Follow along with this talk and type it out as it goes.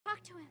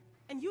to him.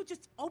 And you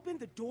just opened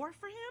the door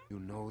for him? You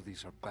know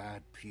these are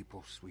bad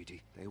people,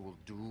 sweetie. They will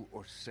do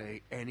or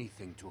say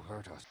anything to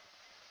hurt us.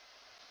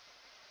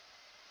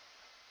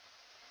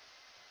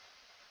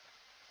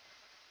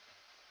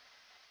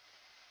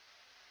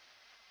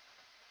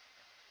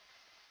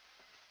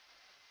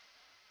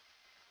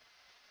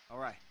 All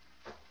right.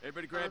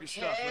 Everybody grab your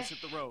stuff. Let's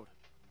hit the road.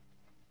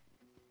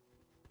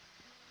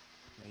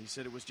 Now, you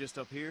said it was just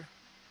up here?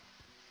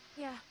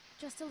 Yeah,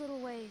 just a little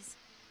ways.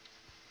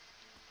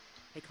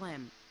 Hey,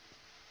 Clem.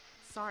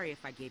 Sorry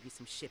if I gave you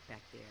some shit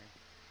back there.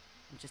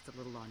 I'm just a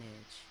little on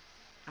edge.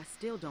 I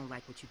still don't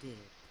like what you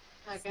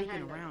did.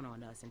 Sneaking around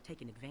on us and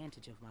taking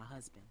advantage of my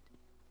husband.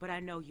 But I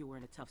know you were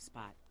in a tough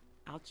spot.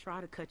 I'll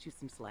try to cut you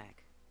some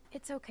slack.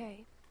 It's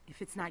okay.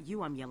 If it's not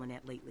you I'm yelling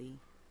at lately,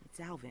 it's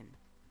Alvin.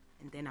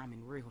 And then I'm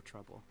in real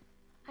trouble.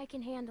 I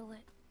can handle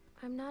it.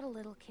 I'm not a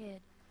little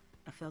kid.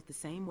 I felt the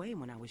same way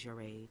when I was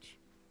your age.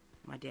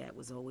 My dad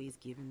was always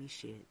giving me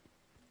shit.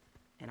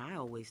 And I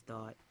always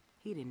thought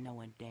he didn't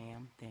know a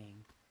damn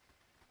thing.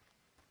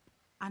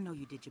 I know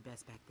you did your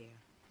best back there.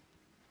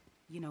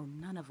 You know,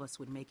 none of us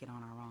would make it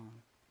on our own.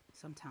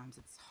 Sometimes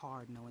it's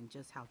hard knowing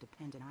just how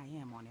dependent I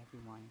am on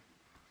everyone.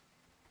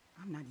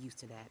 I'm not used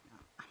to that.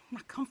 I'm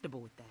not comfortable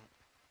with that.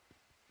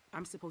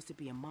 I'm supposed to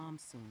be a mom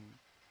soon.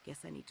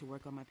 Guess I need to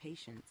work on my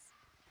patience.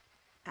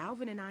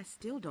 Alvin and I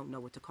still don't know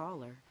what to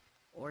call her.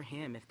 Or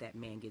him if that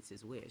man gets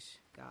his wish.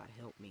 God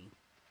help me.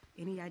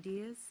 Any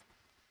ideas?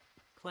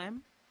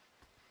 Clem?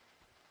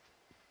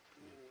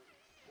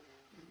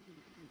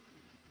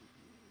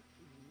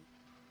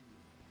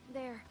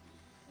 There.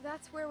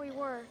 That's where we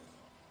were.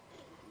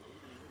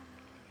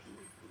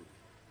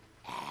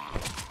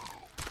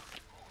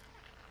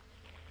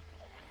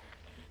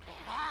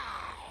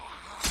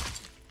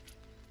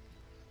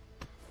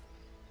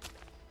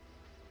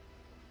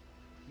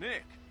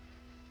 Nick!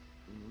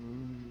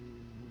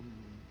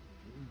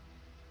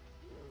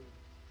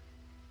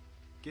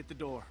 Get the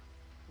door.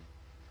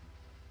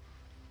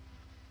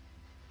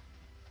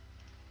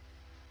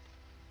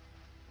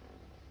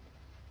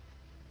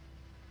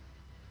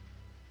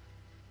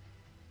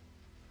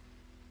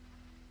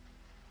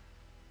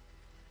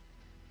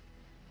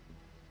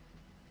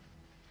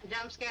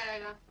 Jump scare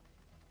आएगा।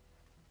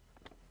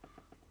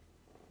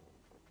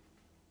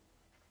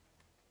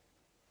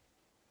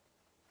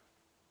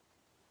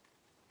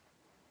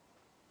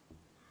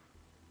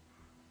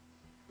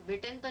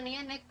 बिटन तो नहीं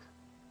है निक?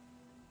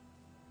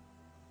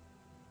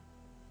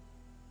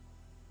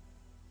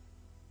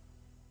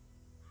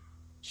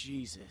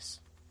 Jesus.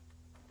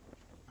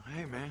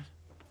 Hey, man.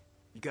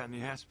 You got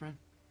any aspirin?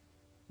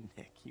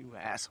 Nick, you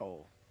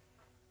asshole.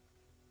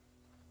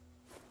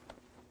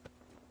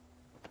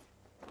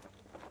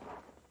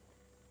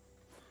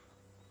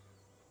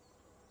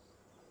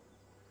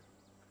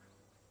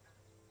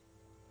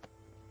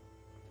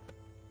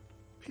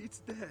 Pete's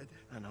dead.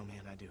 I know,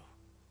 man, I do.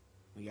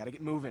 We gotta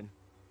get moving.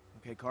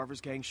 Okay,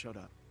 Carver's gang showed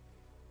up.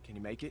 Can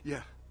you make it?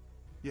 Yeah.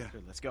 Yeah.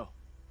 Good, let's go.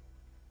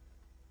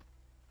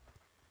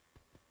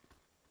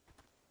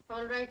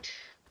 All right.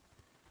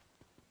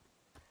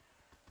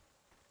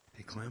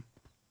 Hey, Clem.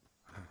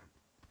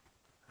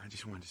 I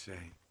just wanted to say,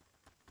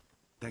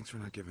 thanks for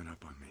not giving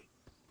up on me.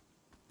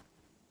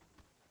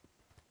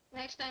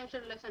 Next time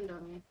should listen to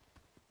me.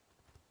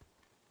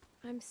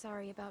 I'm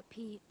sorry about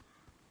Pete.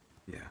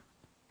 Yeah.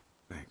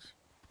 Thanks.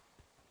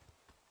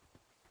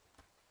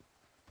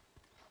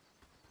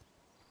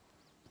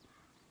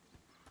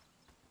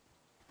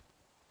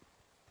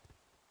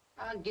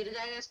 गिर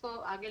जाएगा इसको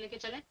आगे लेके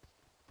चले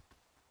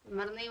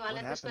मरने ही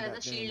वाले तो इसको ऐसा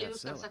शील्ड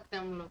यूज कर सकते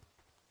हैं हम लोग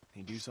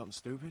He do something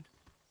stupid?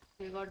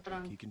 He got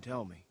drunk. You can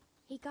tell me.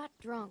 He got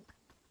drunk.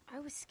 I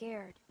was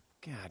scared.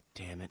 God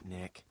damn it,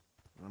 Nick.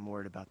 I'm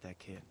worried about that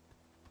kid.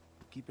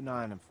 Keep an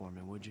eye on him for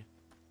me, would you?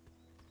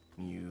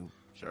 You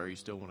sure you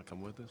still want to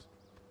come with us?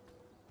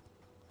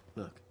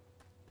 Look,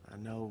 I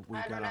know we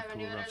got off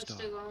to a rough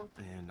start,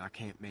 and I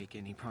can't make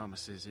any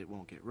promises it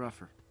won't get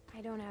rougher.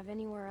 I don't have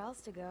anywhere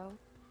else to go.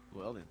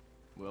 Well then,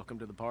 welcome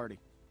to the party.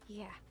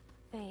 Yeah,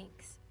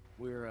 thanks.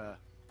 We're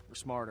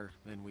smarter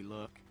than we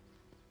look.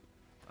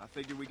 I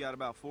figure we got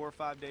about 4 or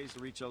 5 days to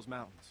reach those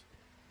mountains.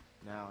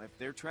 Now, if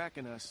they're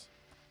tracking us,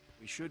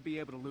 we should be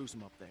able to lose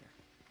them up there.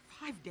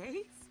 5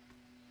 days?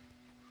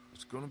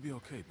 It's gonna be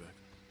okay, Beck.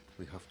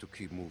 We have to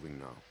keep moving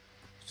now.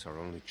 It's our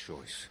only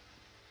choice.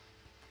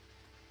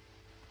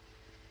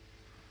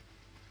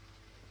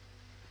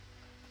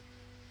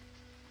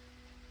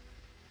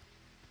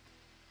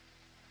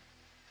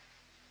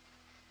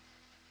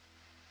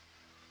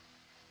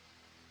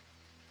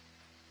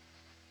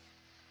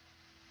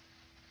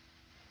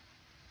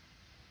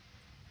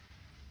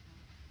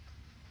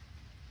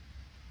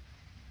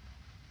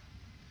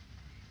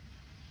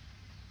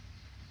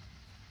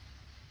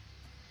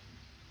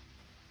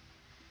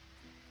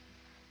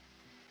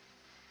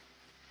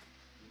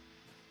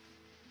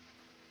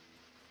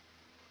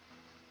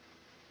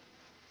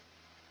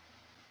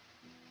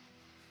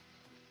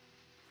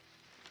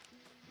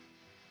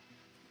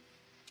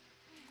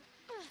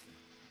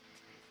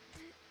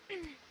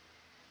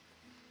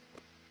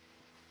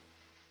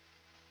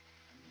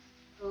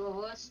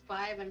 Oh,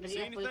 spy बन रही See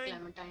है full anything?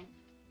 Clementine.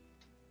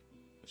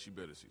 She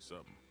better see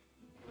something.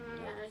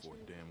 Hmm, Walking for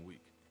a damn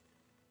week.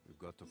 We've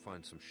got to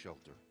find some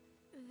shelter.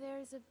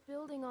 There's a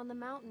building on the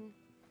mountain.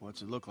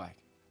 What's it look like?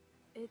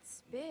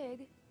 It's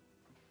big.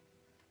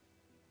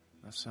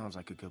 That sounds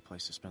like a good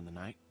place to spend the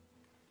night.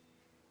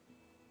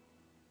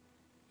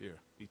 Here,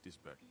 eat this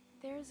back.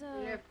 There's a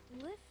Yep.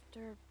 lift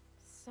or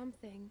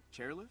something.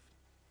 Chairlift?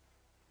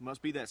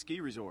 Must be that ski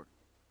resort.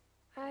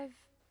 I've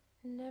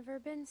never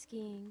been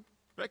skiing.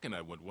 Beck and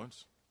I went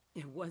once.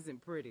 It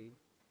wasn't pretty.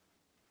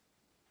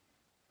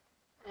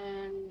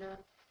 And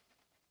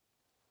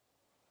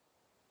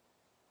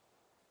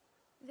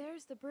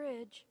There's the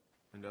bridge.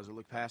 And does it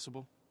look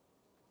passable?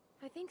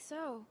 I think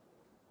so.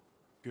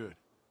 Good.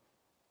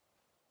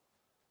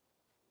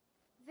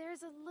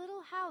 There's a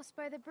little house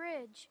by the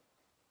bridge.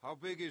 How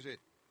big is it?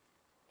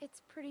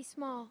 It's pretty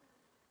small.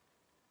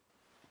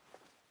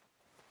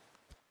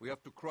 We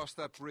have to cross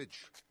that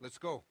bridge. Let's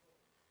go.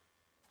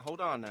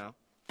 Hold on now.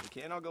 We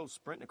can't all go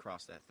sprinting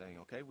across that thing,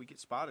 okay? We get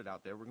spotted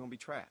out there, we're gonna be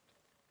trapped.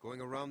 Going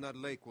around that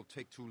lake will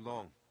take too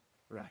long.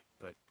 Right,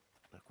 but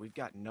look, we've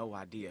got no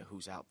idea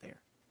who's out there.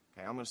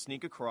 Okay, I'm gonna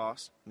sneak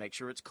across, make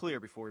sure it's clear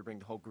before we bring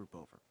the whole group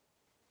over.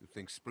 You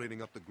think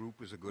splitting up the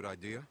group is a good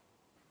idea?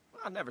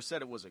 Well, I never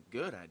said it was a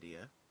good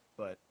idea,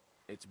 but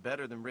it's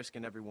better than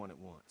risking everyone at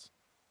once.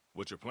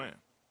 What's your plan?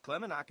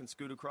 Clem and I can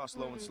scoot across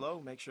slow and slow,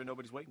 make sure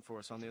nobody's waiting for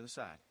us on the other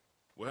side.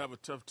 We'll have a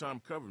tough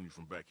time covering you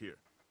from back here.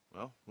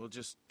 Well, we'll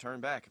just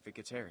turn back if it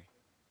gets hairy.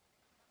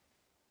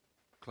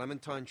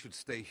 Clementine should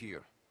stay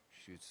here.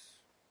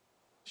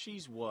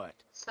 She's what?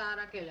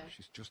 Sarah killer.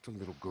 She's just a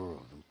little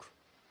girl, Luke.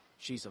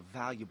 She's a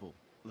valuable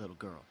little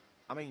girl.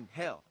 I mean,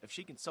 hell, if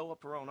she can sew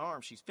up her own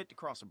arm, she's fit to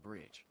cross a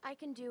bridge. I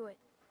can do it.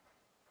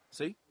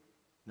 See?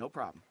 No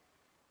problem.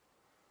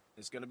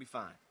 It's gonna be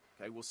fine.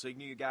 Okay, we'll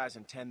signal you guys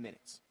in 10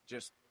 minutes.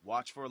 Just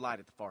watch for a light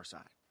at the far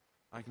side.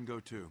 I can go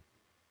too.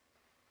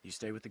 You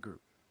stay with the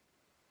group.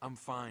 I'm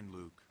fine,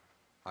 Luke.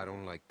 I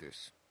don't like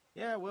this.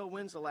 Yeah, well,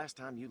 when's the last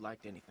time you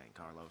liked anything,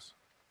 Carlos?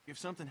 If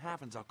something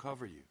happens, I'll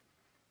cover you.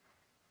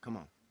 Come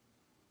on.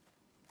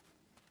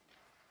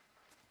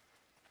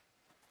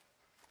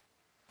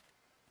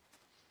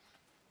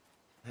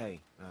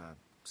 Hey,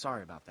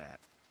 sorry about that.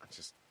 I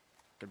just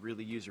could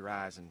really use your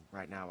eyes, and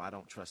right now I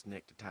don't trust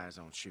Nick to tie his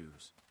own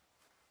shoes.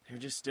 You're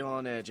just still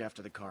on edge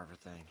after the Carver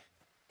thing.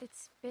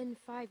 It's been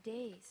 5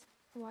 days.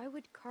 Why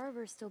would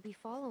Carver still be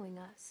following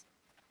us?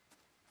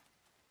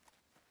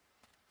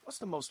 What's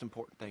the most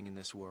important thing in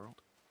this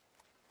world?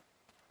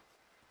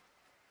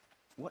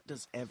 What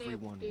does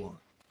everyone Safety. want?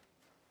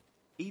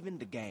 Even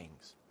the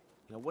gangs.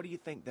 You know, what do you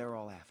think they're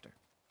all after?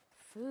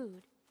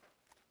 Food.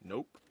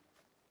 Nope.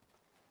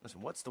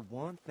 Listen, what's the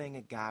one thing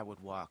a guy would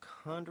walk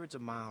hundreds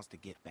of miles to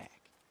get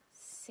back?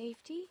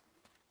 Safety?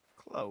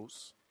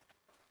 Close.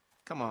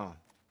 Come on.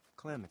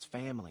 Clem, it's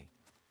family.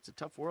 It's a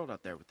tough world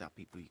out there without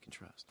people you can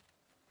trust.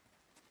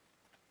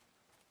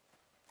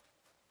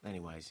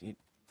 Anyways,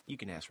 you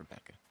can ask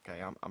Rebecca,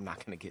 okay? I'm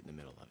not gonna get in the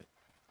middle of it.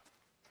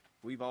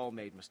 We've all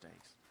made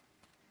mistakes.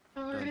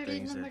 I'm already in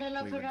things the that middle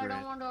of we it. I regret.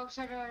 don't want to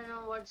upset her. I don't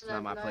know what's It's not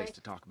that my place like.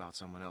 to talk about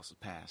someone else's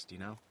past, you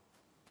know?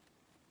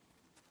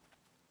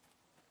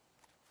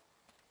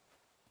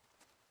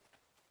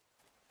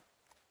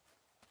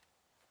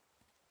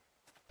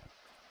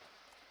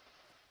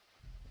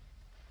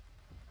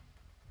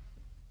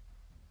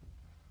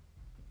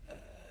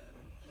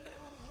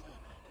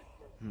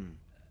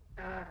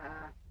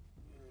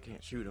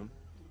 Can't shoot him.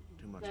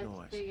 Too much Let's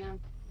noise. take him.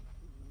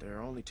 There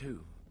are only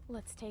two.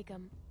 Let's take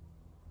him.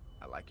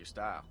 I like your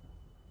style.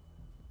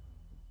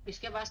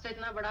 इसके पास तो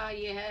इतना बड़ा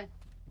ये है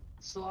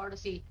sword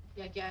सी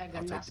या क्या है I'll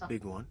गन्ना take the सा.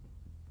 big one.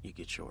 You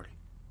get Shorty.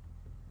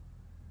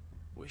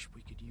 Wish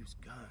we could use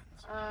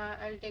guns.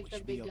 I'll take We the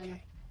should be big gun.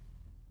 okay.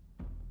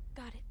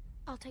 Got it.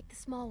 I'll take the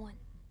small one.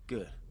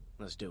 Good.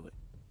 Let's do it.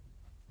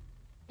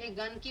 ये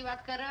gun की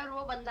बात कर रहा है और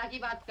वो बंदा की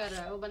बात कर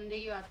रहा है. वो बंदे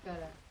की बात कर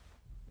रहा है.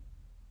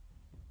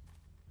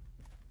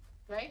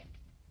 Right?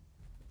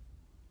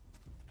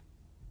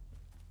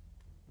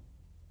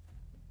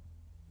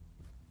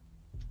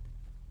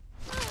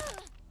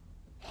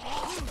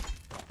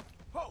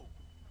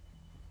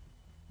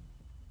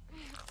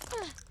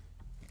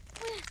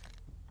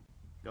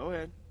 Go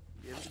ahead.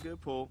 Give it a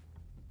good pull.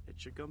 It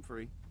should come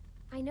free.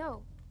 I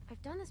know.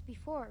 I've done this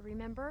before,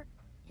 remember?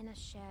 In a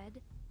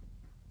shed.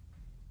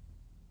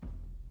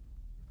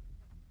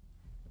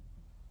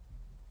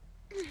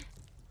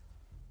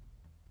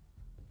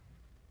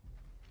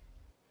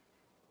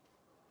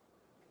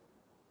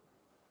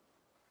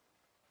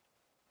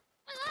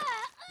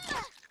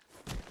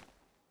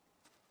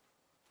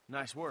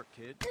 Nice work,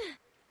 kid.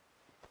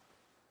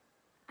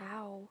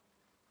 Ow.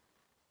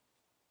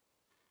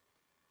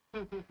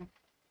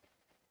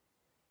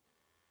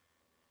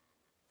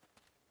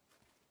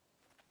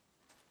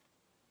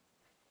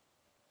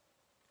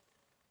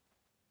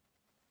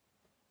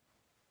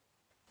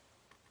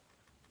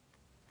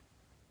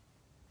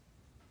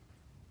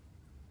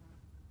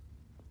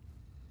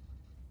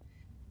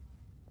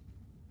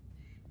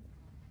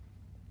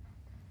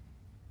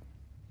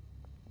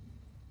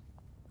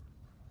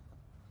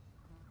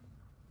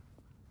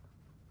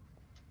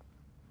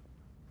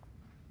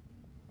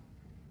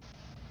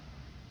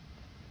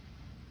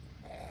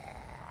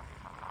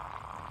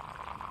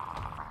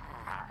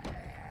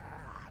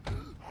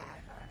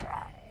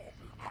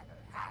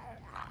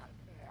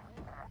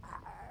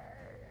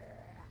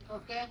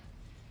 Okay.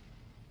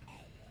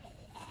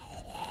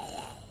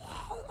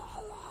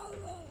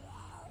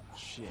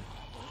 Shit.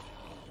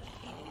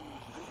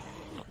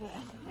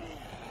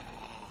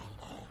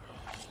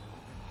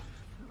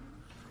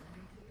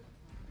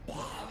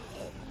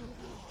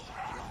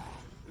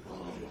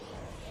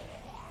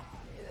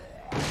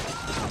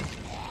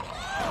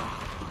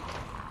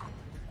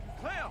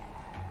 Clem!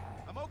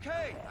 I'm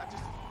okay.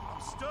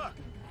 I'm stuck.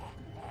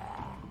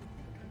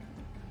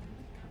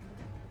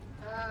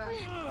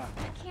 I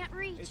can't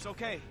reach. It's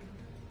okay.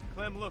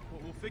 Clem, look,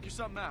 we'll figure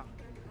something out.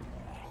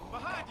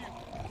 Behind you!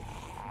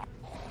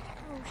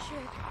 Oh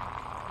shit.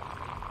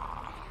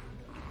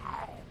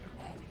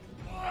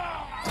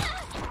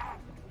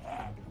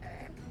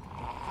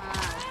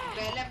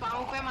 पहले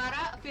पाँव पे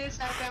मारा फिर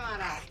sir पे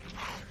मारा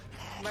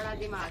बड़ा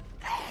दिमाग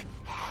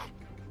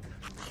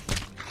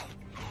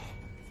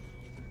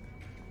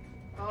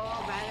ओह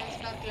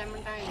balance कर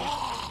क्लेमेंटाइन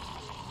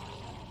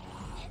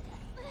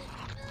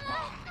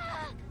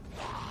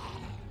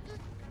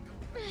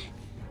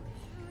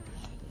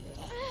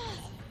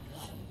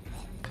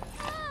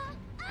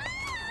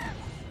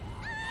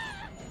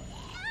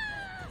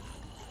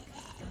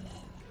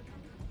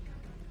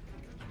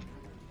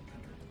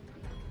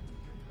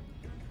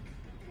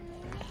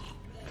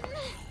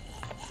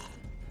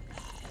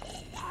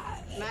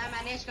मैं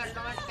मैनेज कर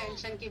लूंगा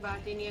टेंशन की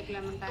बात ही नहीं है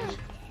क्लेमेंटाइन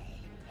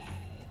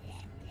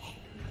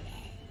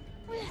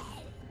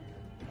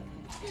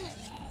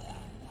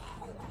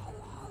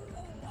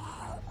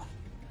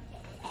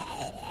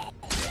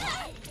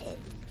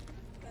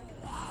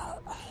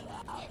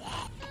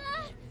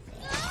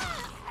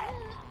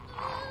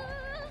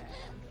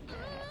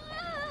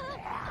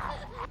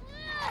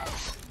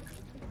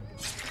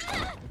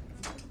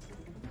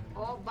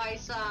ओ भाई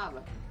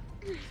साहब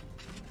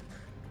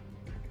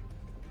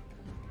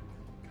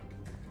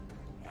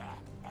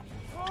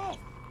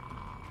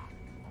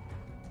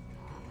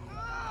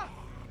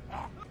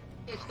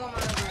इसको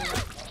मारो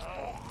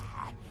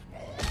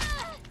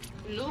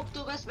लूप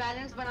तू बस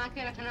बैलेंस बना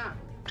के रखना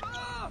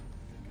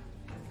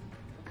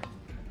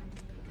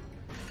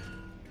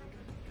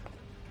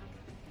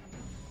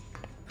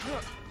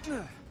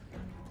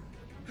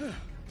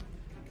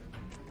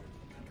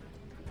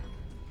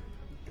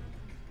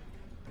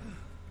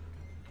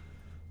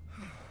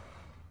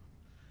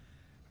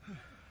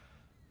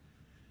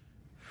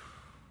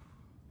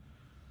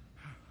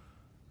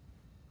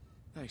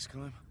Thanks,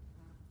 Clem.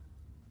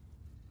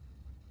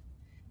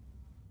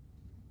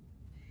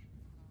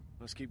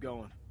 Let's keep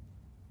going.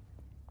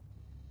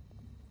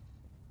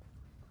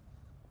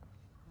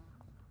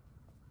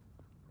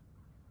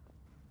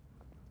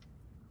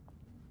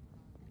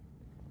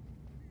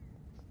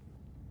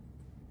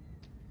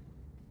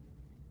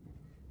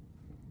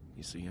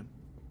 You see him?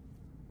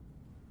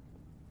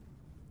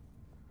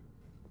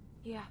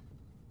 Yeah.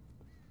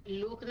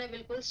 Look ने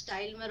बिल्कुल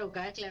स्टाइल में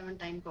रोका है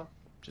क्लेमेंटाइन को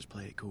Just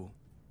play it cool.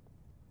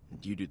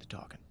 You do the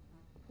talking.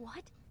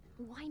 What?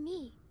 Why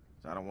me?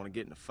 I don't want to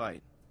get in a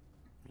fight.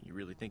 You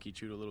really think he'd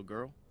shoot a little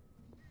girl?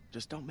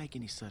 Just don't make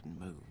any sudden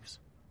moves.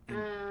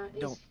 And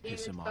don't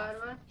piss him off.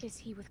 Carver? Is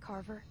he with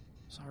Carver?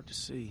 It's hard to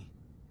see.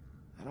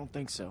 I don't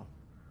think so.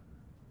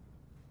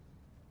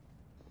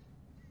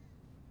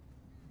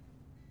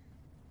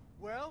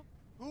 Well,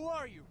 who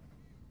are you?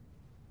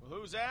 Well,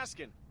 who's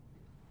asking?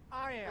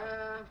 I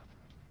am.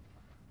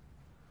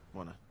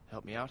 Wanna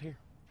help me out here?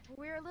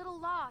 We're a little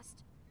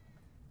lost.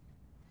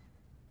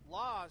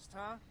 Lost,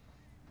 huh?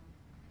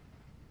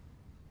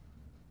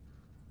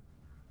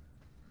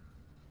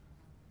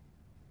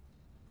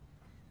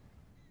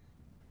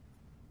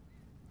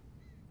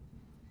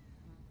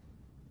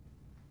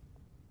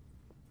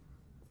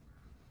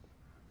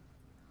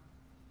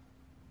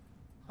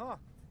 Huh.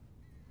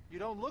 You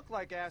don't look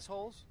like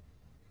assholes.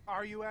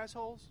 Are you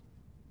assholes?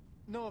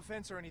 No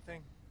offense or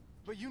anything,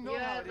 but you know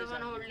how Yeah, it the is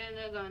one out holding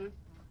here. the gun.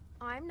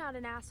 I'm not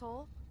an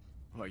asshole.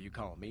 Well, are you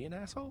calling me an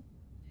asshole?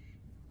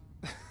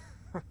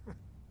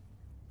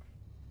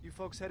 You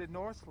folks headed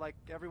north like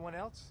everyone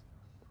else?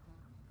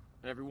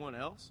 Everyone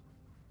else?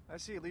 I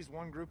see at least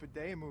one group a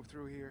day move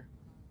through here.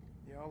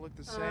 They all look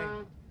the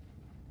same.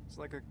 It's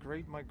like a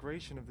great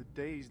migration of the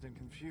dazed and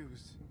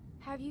confused.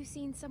 Have you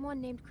seen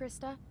someone named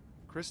Christa?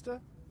 Christa?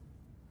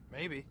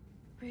 Maybe.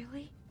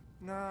 Really?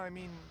 No, I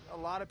mean, a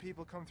lot of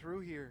people come through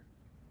here.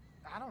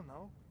 I don't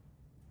know.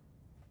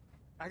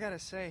 I gotta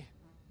say,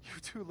 you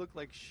two look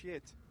like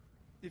shit.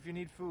 If you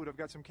need food, I've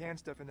got some canned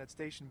stuff in that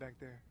station back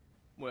there.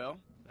 Well,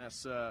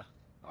 that's,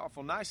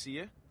 awful nice of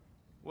you.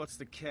 What's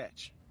the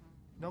catch?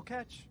 No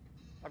catch.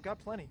 I've got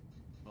plenty.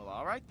 Well,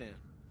 all right then.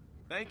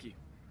 Thank you.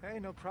 Hey,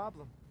 no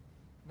problem.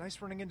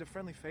 Nice running into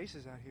friendly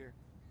faces out here.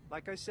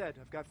 Like I said,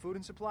 I've got food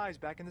and supplies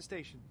back in the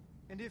station.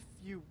 And if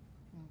you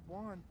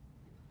want...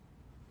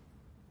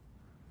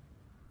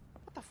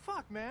 What the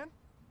fuck, man?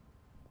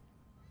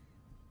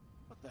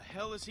 What the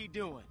hell is he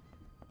doing?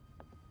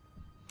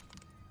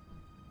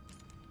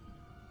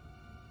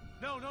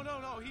 No,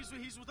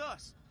 he's with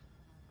us.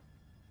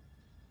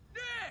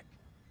 Nick!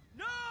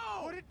 No!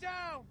 Put it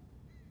down!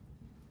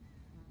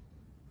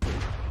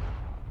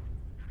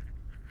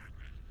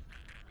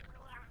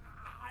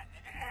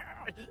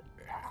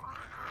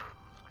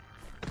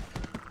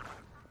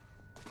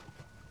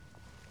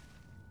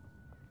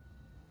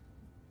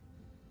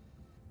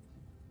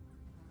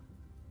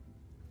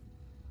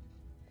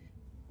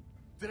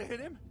 Did I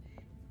hit him?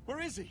 Where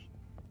is he?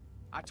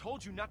 I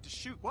told you not to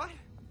shoot. What?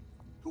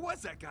 Who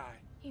was that guy?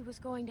 He was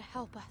going to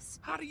help us.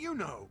 How do you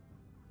know?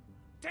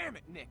 Damn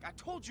it, Nick. I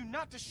told you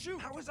not to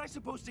shoot. How was I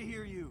supposed to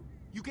hear you?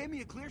 You gave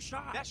me a clear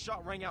shot. That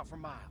shot rang out for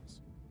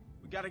miles.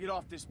 We gotta get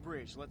off this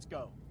bridge. Let's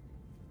go.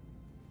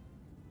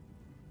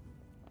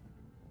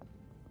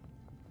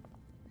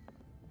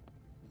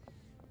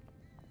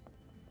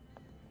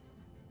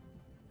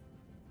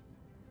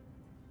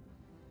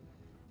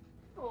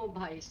 Oh,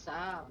 bhai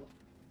sahab.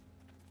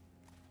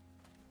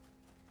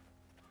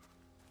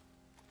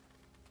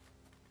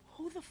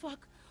 Who the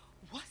fuck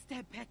was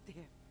that back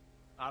there?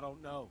 I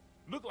don't know.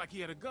 Looked like he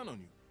had a gun on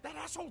you. That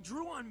asshole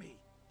drew on me.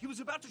 He was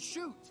about to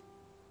shoot.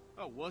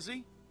 Oh, was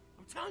he?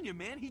 I'm telling you,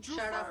 man, he drew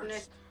Shut up, Nick.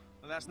 first.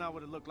 Well, that's not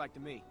what it looked like to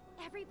me.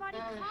 Everybody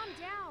calm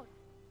down.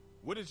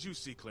 What did you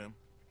see, Clem?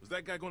 Was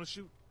that guy gonna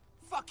shoot?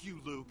 Fuck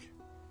you, Luke.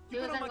 He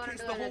You've been on wasn't my gonna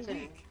case do the whole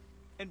anything. week.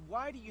 And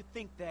why do you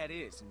think that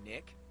is,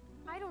 Nick?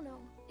 I don't know.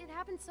 It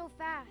happened so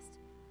fast.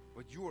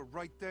 But you were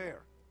right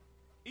there.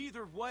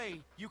 Either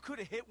way, you could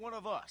have hit one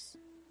of us.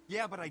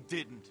 Yeah, but I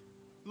didn't.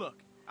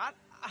 Look,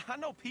 I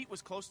know Pete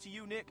was close to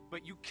you, Nick,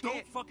 but you can't...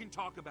 Don't fucking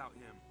talk about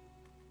him.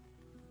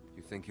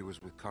 You think he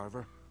was with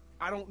Carver?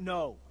 I don't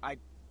know.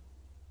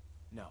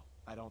 No,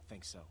 I don't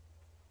think so.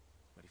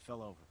 But he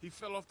fell over. He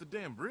fell off the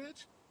damn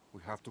bridge?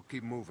 We have to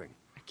keep moving.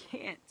 I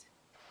can't.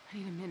 I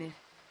need a minute.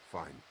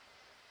 Fine.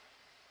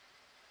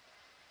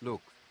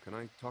 Luke, can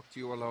I talk to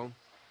you alone?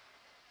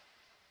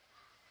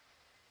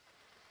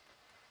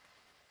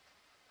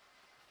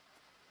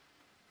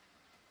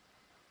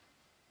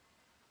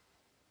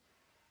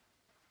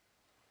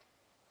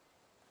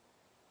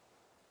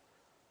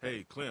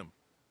 Hey, Clem,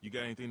 you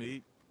got anything to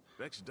eat?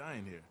 Beck's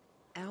dying here.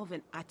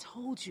 Alvin, I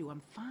told you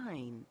I'm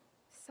fine.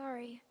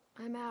 Sorry,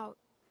 I'm out.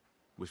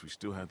 Wish we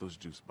still had those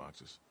juice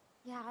boxes.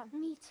 Yeah,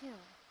 me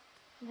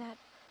too. That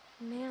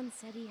man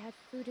said he had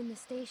food in the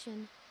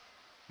station.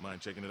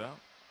 Mind checking it out?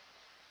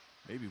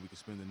 Maybe we could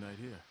spend the night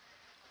here.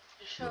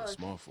 Sure. Looks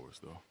small for us,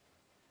 though.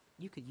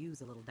 You could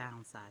use a little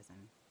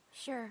downsizing.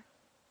 Sure.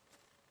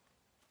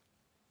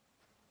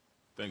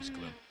 Thanks,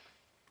 Clem.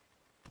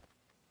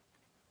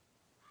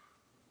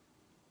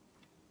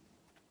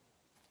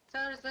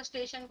 Sir, it's the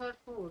station for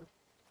food.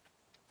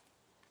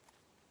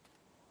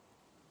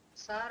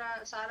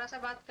 सारा से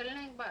बात कर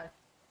लें एक बार.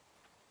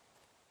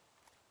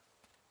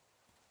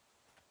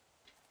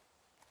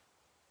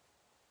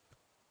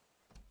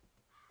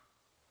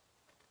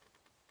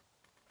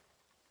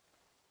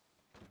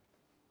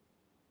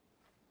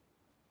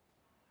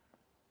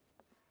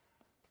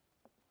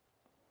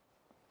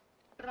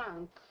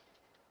 Trunk,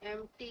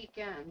 empty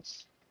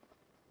cans.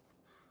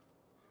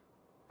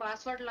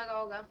 Password लगा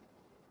होगा.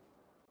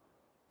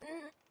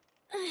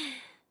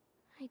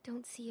 I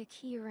don't see a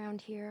key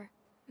around here.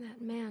 That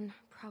man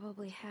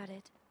probably had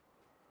it.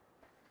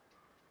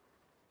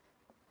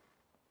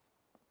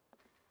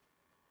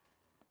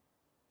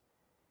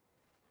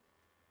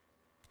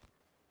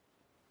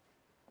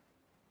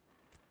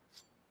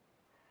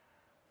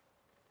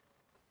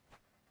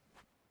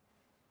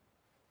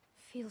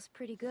 Feels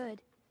pretty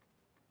good.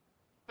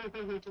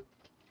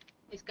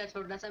 इसका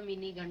छोटा सा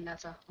मिनी गंडा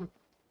सा.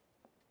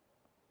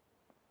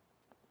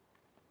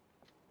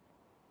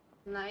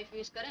 नाइफ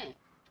यूज करें.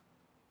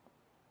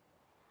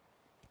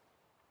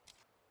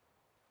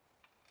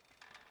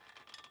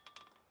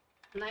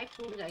 नाइफ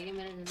टूट जाएगी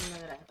मेरे जैसे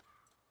लग रहा है.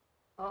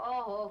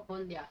 ओहो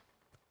खोल दिया.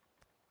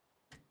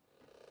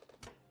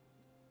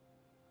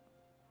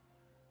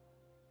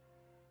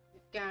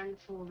 Canned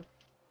food.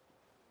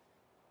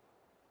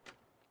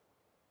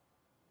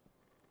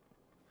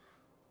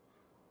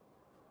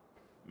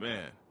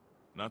 Man,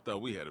 and I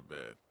thought we had it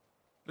bad.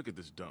 Look at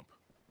this dump.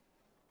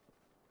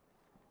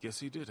 Guess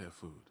he did have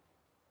food.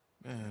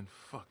 Man,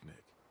 fuck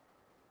Nick.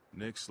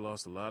 Nick's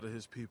lost a lot of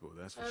his people,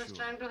 that's for I was sure.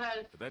 trying to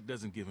help. But that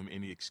doesn't give him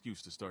any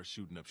excuse to start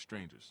shooting up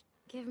strangers.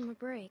 Give him a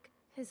break.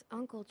 His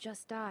uncle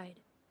just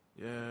died.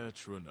 Yeah,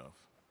 true enough.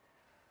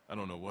 I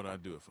don't know what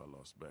I'd do if I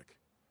lost Beck.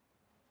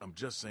 I'm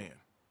just saying.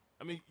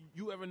 I mean,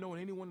 you ever known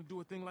anyone to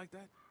do a thing like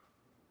that?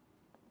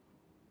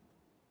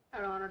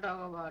 I don't want to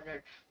talk about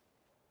it.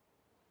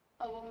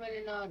 Oh,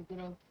 मेरी नाक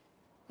गिरो.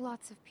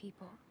 Lots of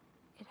people.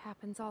 It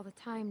happens all the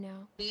time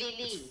now. It's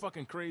Lily.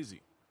 fucking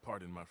crazy.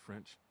 Pardon my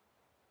French.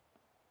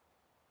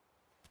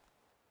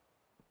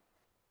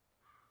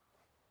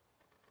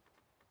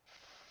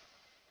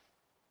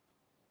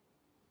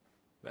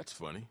 That's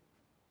funny.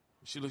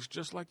 She looks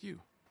just like you.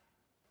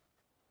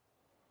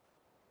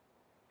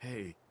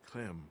 Hey,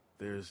 Clem,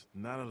 there's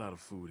not a lot of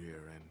food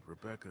here, and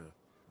Rebecca,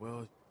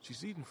 well,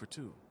 she's eating for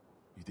two.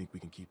 You think we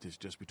can keep this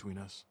just between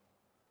us?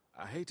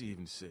 I hate to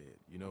even say it,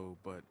 you know,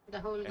 but... The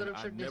whole and group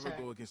I should never decide.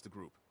 go against the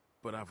group.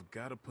 But I've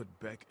got to put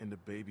Beck and the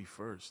baby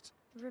first.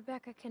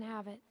 Rebecca can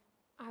have it.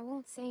 I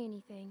won't say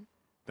anything.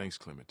 Thanks,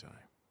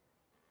 Clementine.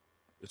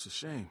 It's a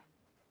shame.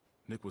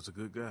 Nick was a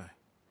good guy.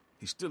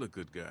 He's still a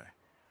good guy.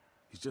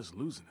 He's just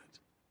losing it.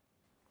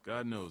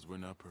 God knows we're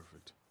not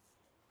perfect.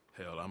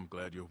 Hell, I'm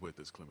glad you're with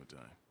us, Clementine.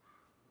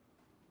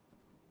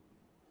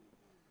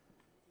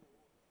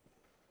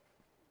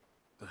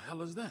 The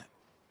hell is that?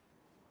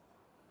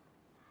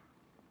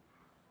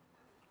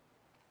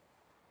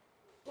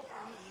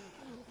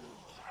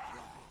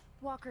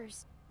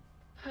 Walkers.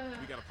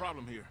 We got a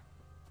problem here.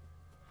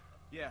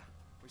 Yeah,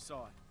 we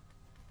saw it.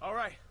 All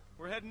right,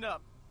 we're heading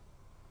up.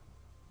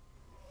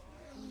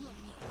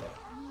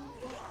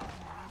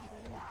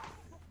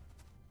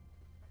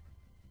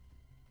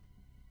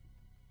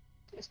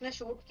 इसने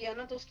shoot किया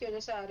ना तो उसकी वजह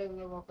से आ रहे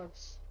होंगे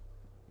walkers.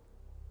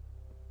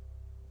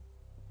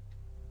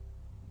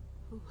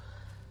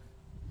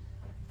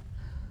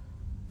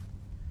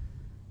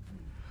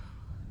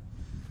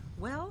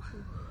 Well,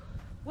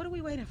 what are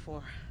we waiting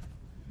for?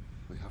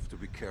 We have to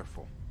be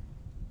careful.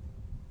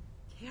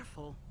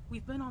 Careful?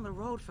 We've been on the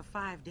road for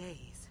 5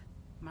 days.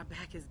 My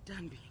back is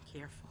done being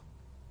careful.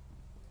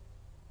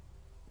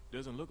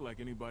 Doesn't look like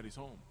anybody's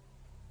home.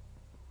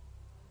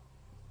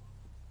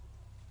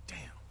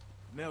 Damn.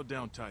 Nailed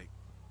down tight.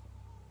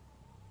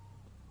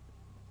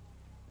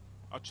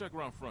 I'll check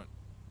around front.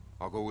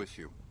 I'll go with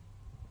you.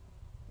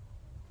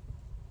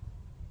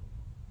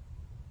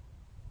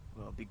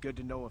 Well, it'd be good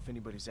to know if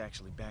anybody's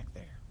actually back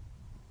there.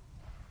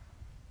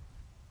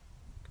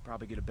 Could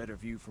probably get a better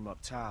view from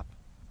up top.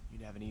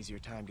 You'd have an easier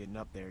time getting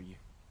up there. You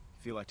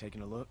feel like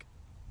taking a look?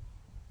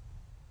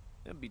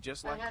 It'd be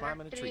just like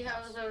climbing a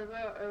treehouse.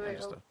 And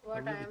just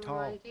a really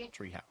tall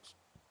treehouse.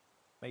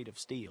 Made of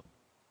steel.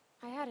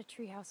 I had a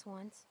treehouse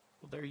once.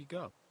 Well, there you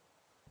go.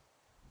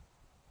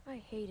 I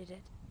hated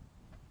it.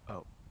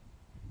 Oh.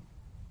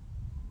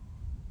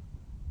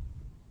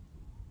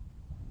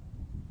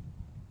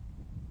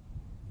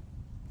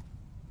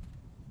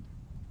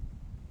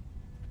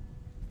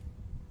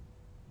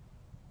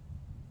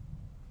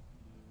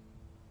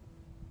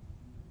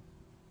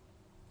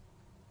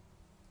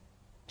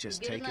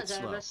 Just take it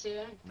slow,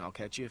 and I'll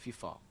catch you if you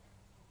fall.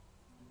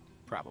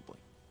 Probably.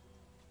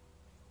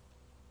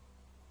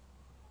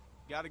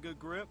 Got a good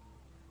grip?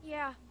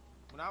 Yeah.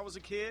 When I was a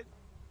kid,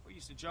 we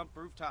used to jump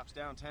rooftops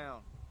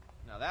downtown.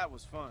 Now that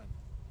was fun.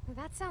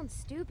 That sounds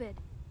stupid.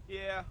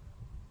 Yeah.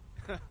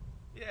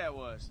 Yeah, it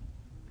was.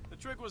 The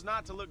trick was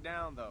not to look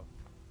down, though.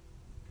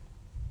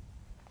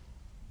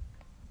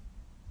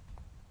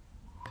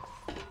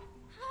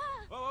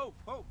 Whoa, whoa,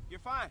 whoa,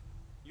 you're fine.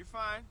 You're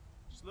fine.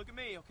 Just look at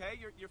me, okay?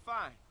 You're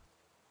fine.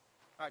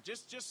 All right,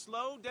 just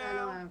slow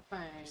down. I'm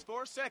fine. Just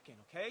for a second,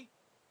 okay?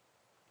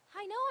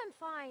 I know I'm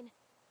fine.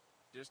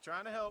 Just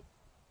trying to help.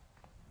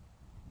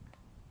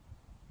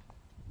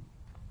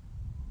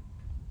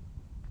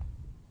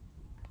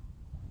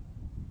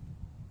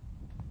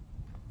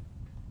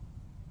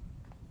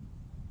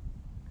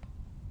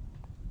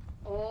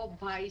 ओ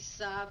भाई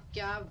साहब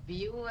क्या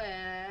view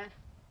है.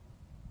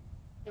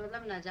 ये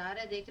मतलब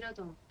नजारे देख रहे हो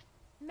तुम?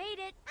 Made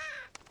it.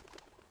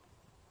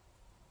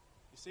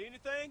 You see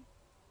anything?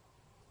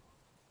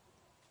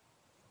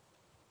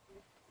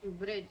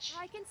 Bridge.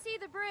 I can see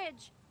the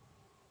bridge.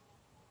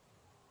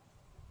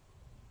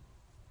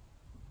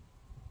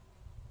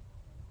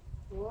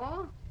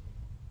 What?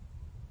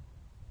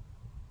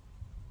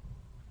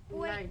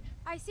 Wait, Light.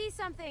 I see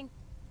something.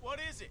 What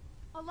is it?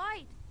 A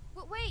light.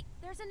 Wait,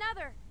 there's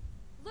another.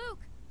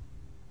 Luke.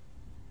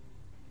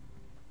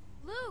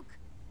 Luke.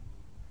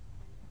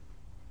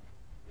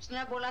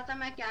 उसने बोला था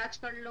मैं कैच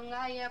कर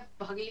लूंगा. ये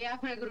भाग लिया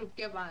अपने ग्रुप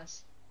के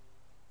पास.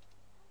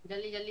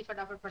 जल्दी जल्दी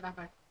फटाफट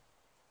फटाफट.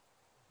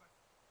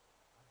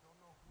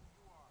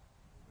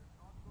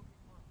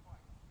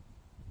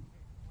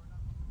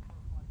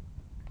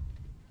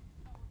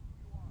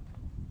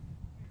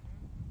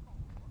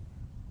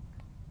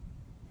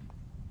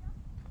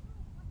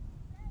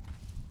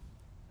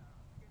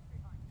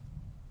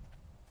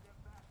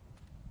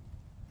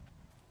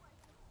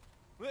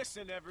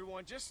 Listen,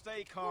 everyone, just stay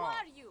Who calm.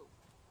 are you?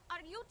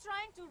 Are you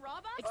trying to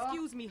rob us?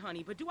 Excuse me,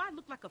 honey, but do I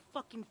look like a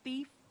fucking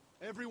thief?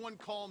 Everyone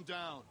calm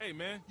down. Hey,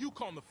 man, you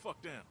calm the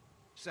fuck down.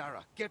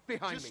 Sarah, get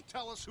behind me. Just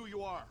tell us who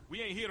you are.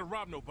 We ain't here to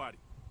rob nobody.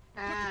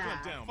 Put the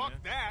gun down, Fuck man.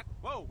 that.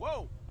 Whoa,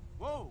 whoa,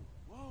 whoa,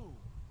 whoa.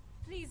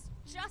 Please,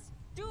 just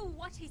do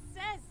what he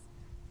says.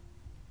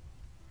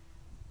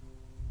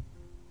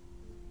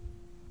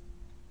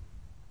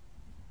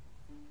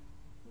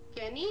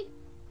 Kenny?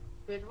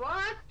 With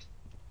what?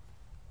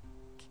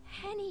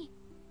 Kenny.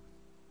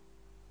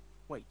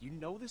 Wait, you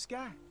know this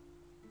guy?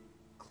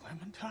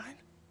 Clementine?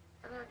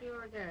 I thought you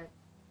were dead.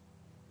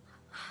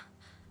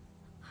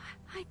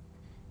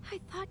 I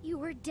thought you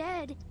were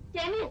dead.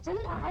 Kenny's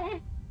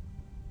alive.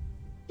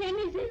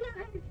 Kenny's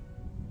alive.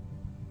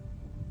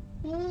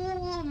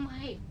 Oh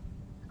my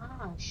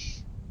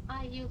gosh.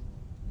 Are you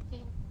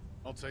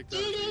I'll take that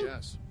as a kidding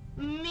yes.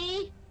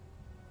 me?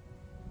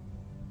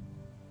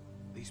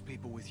 These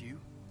people with you?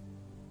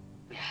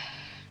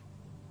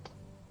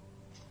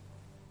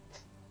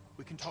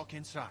 We can talk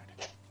inside.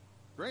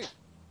 Great.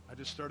 I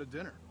just started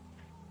dinner.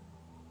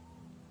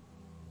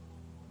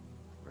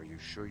 Are you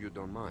sure you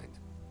don't mind?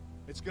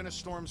 It's gonna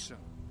storm soon.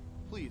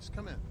 Please,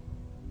 come in.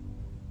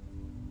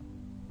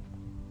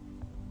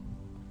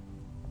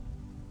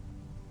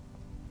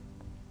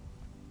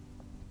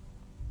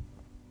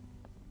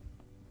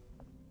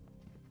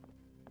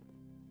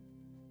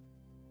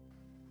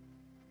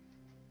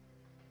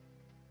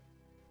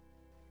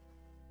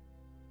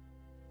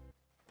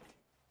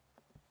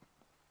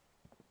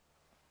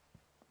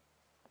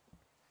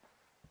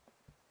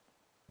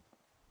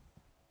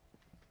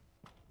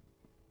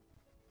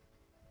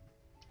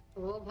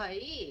 ओ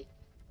भाई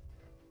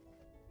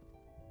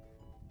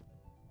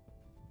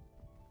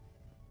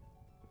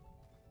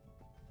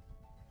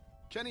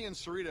Kenny and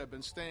Sarita have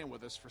been staying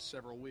with us for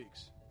several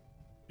weeks.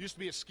 Used to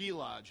be a ski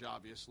lodge,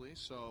 obviously,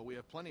 so we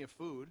have plenty of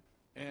food.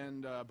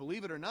 And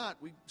believe it or not,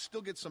 we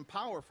still get some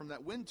power from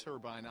that wind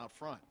turbine out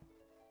front.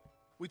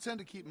 We tend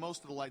to keep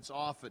most of the lights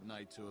off at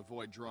night to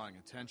avoid drawing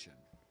attention.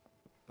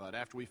 But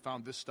after we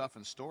found this stuff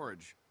in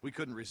storage, we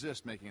couldn't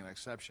resist making an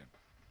exception.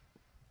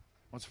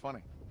 What's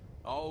funny?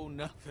 Oh,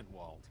 nothing,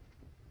 Walt.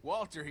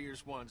 Walter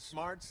here's one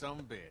smart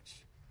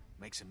sumbitch.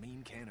 Makes a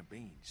mean can of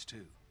beans,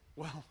 too.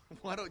 Well,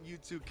 why don't you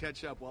two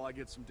catch up while I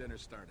get some dinner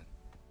started?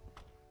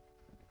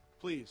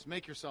 Please,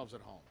 make yourselves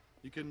at home.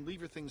 You can leave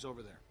your things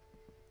over there.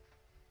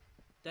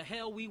 The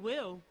hell we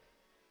will.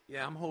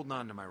 Yeah, I'm holding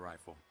on to my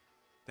rifle.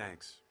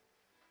 Thanks.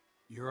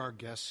 You're our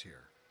guests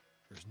here.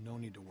 There's no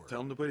need to worry. Tell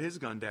him to put his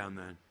gun down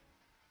then.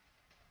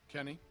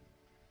 Kenny?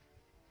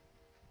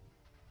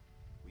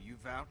 Will you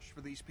vouch for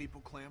these people,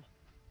 Clem?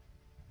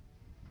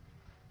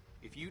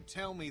 If you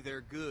tell me they're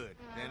good,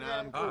 then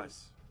I'm good.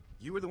 Us.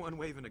 You were the one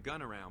waving a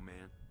gun around,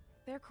 man.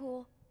 They're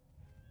cool.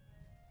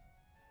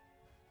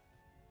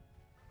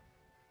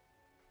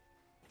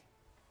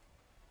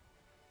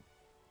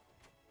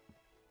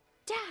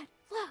 Dad,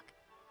 look!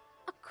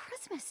 A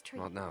Christmas tree!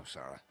 Not now,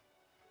 Sarah.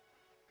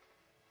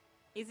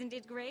 Isn't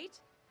it great?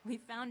 We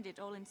found it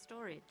all in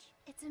storage.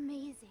 It's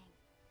amazing.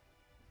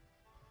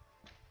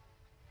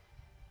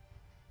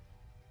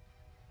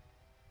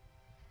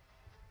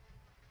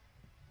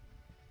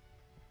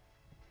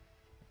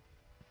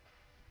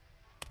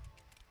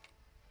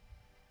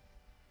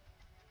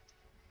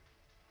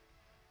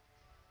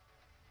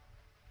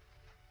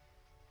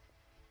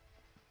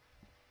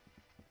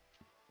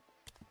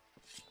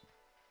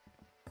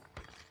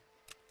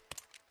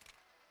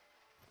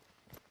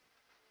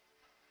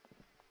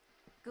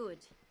 Good.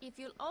 If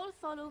you'll all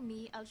follow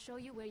me, I'll show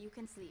you where you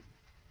can sleep.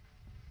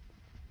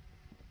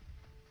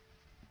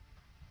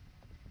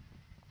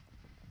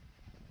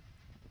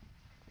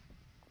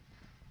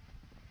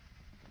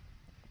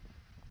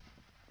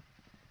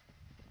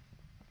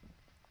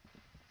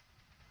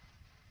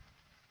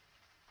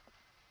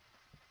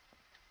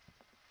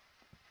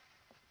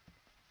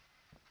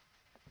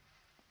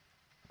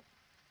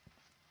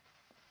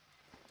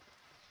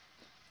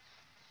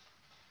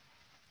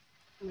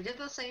 मुझे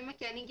तो सही में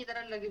कैनी की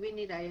तरह लग भी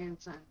नहीं रहा है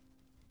इंसान.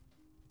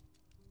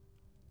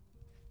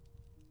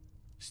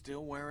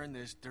 Still wearing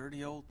this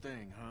dirty old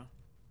thing, huh?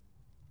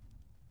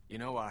 You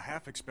know, I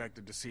half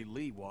expected to see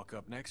Lee walk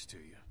up next to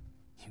you.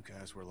 You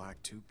guys were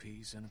like two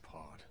peas in a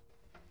pod.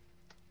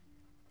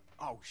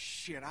 Oh,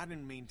 shit, I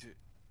didn't mean to...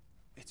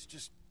 It's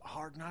just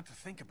hard not to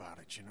think about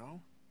it, you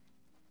know?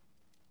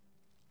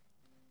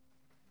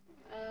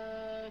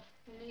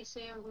 Lee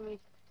saved me.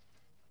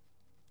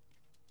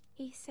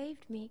 He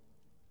saved me.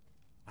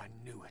 I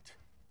knew it.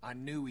 I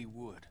knew he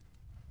would.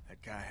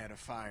 That guy had a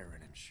fire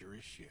in him, sure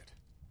as shit.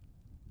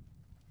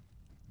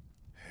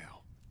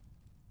 Hell.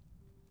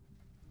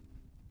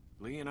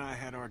 Lee and I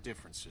had our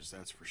differences,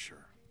 that's for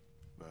sure.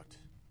 But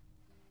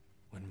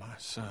when my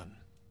son,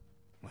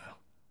 well,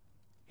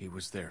 he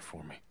was there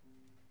for me.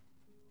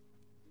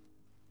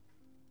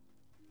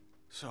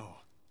 So,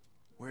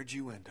 where'd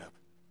you end up?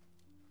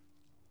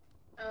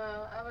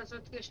 I was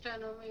with Christa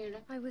and Omid.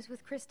 I was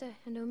with Christa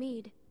and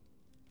Omid.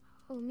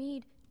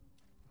 Omid,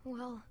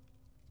 well,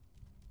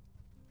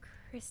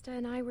 Christa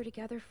and I were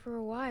together for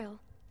a while,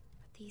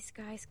 but these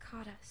guys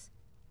caught us.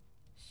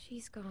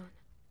 She's gone.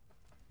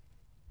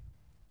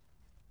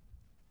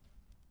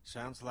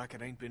 Sounds like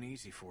it ain't been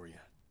easy for you.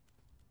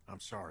 I'm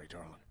sorry,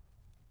 darling.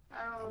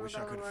 I wish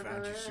I could have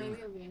found you sooner.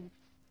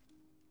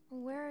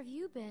 Where have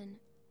you been?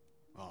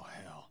 Oh,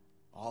 hell.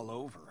 All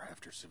over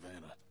after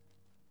Savannah.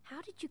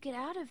 How did you get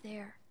out of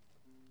there?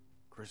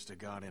 Christa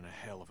got in a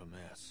hell of a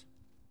mess.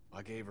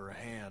 I gave her a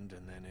hand,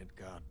 and then it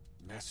got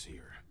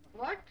messier.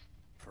 What?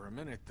 For a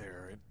minute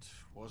there, it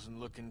wasn't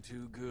looking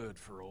too good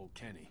for old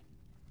Kenny.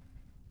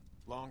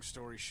 Long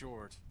story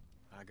short,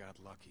 I got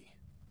lucky.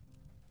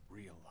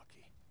 Real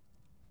lucky.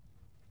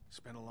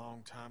 Spent a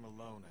long time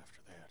alone after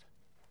that.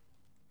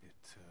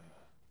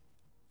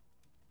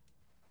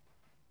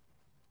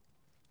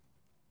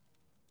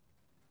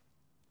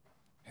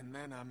 And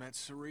then I met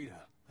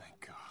Sarita,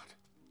 thank God.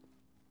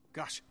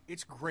 Gosh,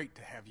 it's great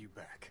to have you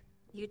back.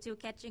 You two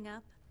catching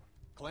up?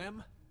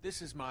 Clem,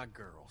 this is my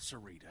girl,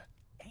 Sarita.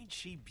 Ain't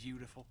she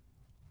beautiful?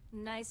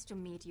 Nice to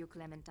meet you,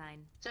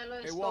 Clementine.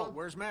 Hey, Walt,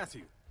 where's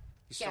Matthew?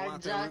 He's still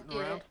out there rooting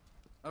around?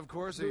 Of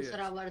course he is.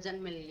 Well,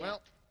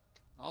 Well,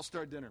 I'll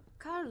start dinner.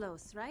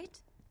 Carlos, right?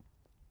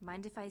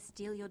 Mind if I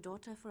steal your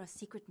daughter for a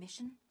secret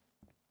mission?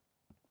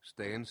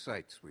 Stay in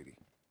sight, sweetie.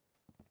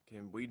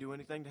 Can we do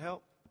anything to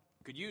help?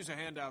 Could use a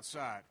hand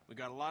outside. We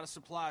got a lot of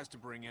supplies to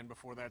bring in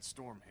before that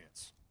storm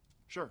hits.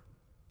 Sure.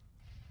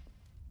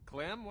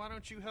 Clem, why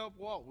don't you help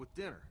Walt with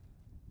dinner?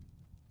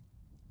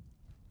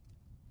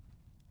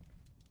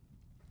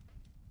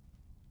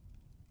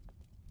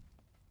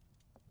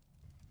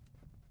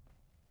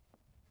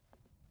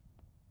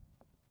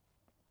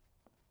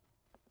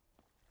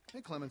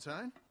 Hey,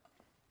 Clementine.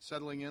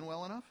 Settling in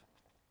well enough?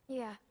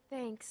 Yeah,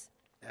 thanks.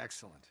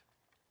 Excellent.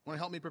 Want to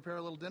help me prepare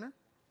a little dinner?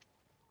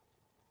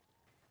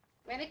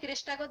 मैंने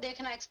Crysta को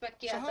देखना expect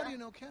किया So था how do you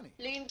know Kenny?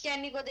 लेकिन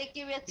कैनी को देख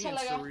के भी He अच्छा and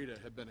लगा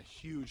Sarita have been a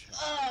huge help.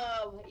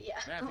 Oh, yeah.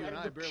 Matthew and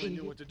I barely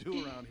knew what to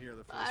do around here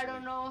the first I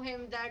don't week. know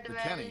him that But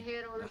well, Kenny,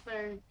 here, old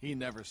friend. he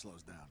never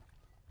slows down.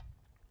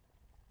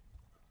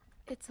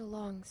 It's a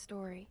long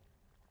story.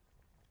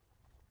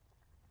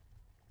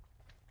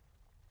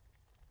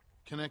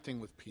 Connecting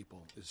with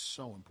people is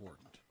so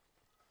important.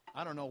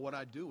 I don't know what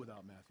I'd do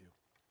without Matthew.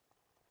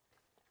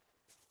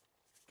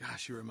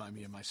 Gosh, you remind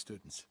me of my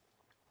students.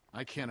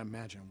 I can't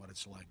imagine what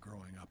it's like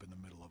growing up in the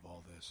middle of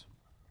all this.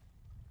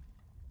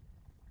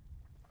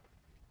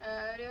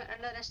 You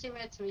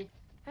underestimates me.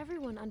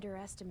 Everyone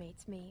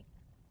underestimates me.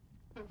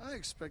 I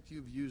expect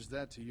you've used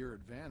that to your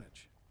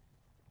advantage.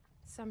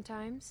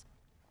 Sometimes.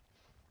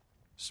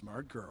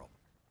 Smart girl.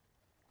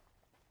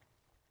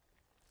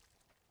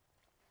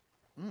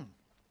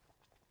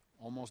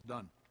 Almost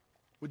done.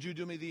 Would you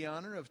do me the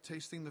honor of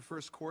tasting the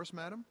first course,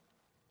 madam?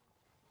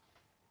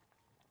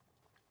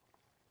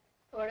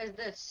 What is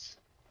this?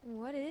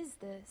 What is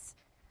this?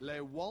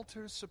 Le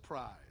Walter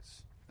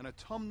Surprise, an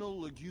autumnal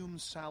legume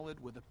salad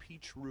with a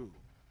peach roux.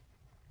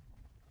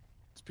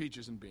 It's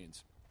peaches and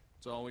beans.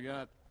 That's all we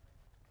got.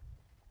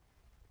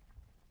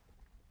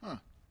 Huh.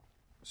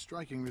 A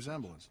striking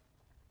resemblance.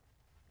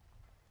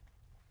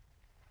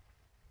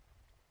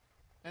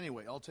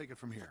 Anyway, I'll take it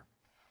from here.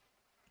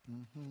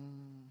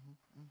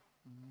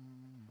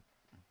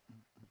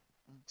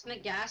 उसने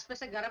gas पे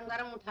से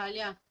गरम उठा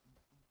लिया.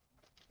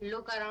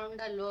 Look around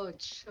the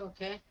lodge,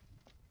 okay.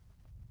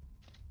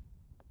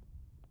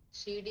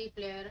 CD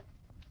player.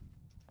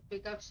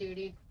 Pick up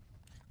CD.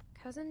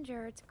 Cousin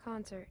Jared's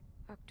concert,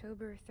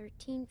 October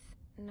 13th,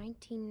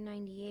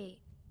 1998.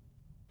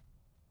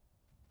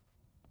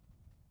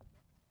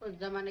 उस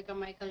जमाने का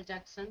Michael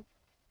Jackson.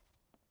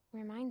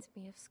 Reminds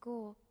me of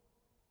school.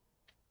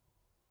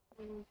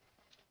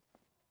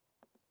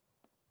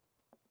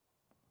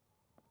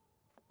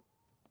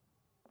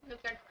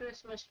 Look at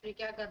Christmas tree.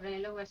 क्या कर रहे हैं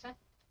लोग वैसे?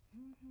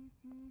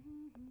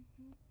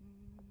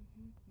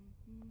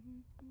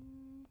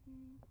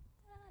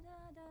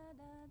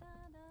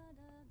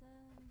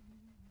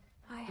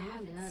 I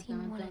haven't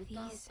seen one of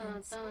these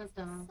since. What's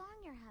the song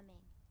you're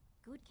humming?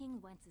 Good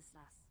King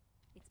Wenceslas.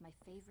 It's my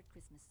favorite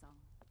Christmas song.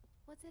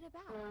 What's it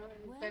about?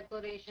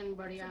 Decoration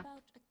बढ़िया. It's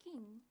about a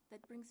king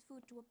that brings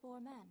food to a poor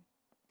man.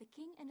 The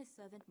king and his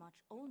servant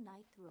march all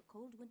night through a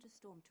cold winter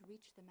storm to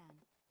reach the man.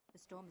 The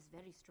storm is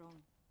very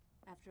strong.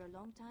 After a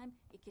long time,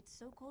 it gets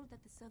so cold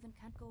that the servant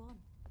can't go on.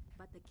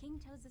 But the king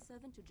tells the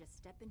servant to just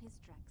step in his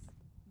tracks.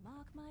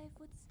 Mark my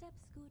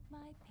footsteps, scoot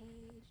my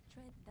page,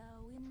 tread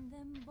thou in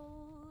them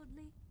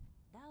boldly.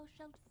 Thou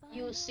shalt find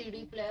Use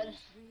CD player.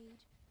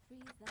 Rage,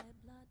 freeze thy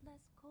blood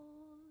less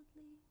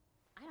coldly.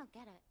 I don't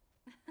get it.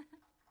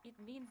 It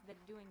means that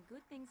doing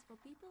good things for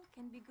people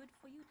can be good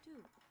for you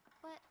too.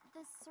 But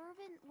the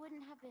servant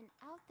wouldn't have been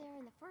out there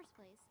in the first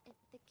place if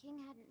the king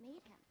hadn't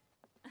made him.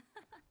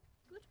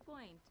 Good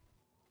point.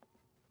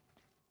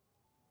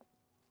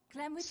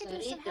 Clem, we could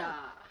use some help.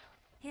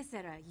 Here,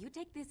 Sarah, you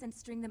take this and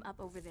string them up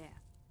over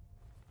there.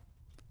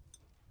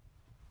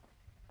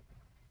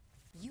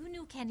 You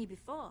knew Kenny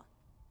before.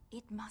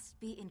 It must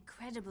be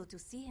incredible to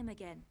see him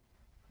again.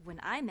 When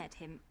I met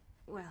him,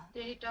 well,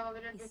 he's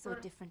so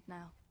different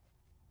now.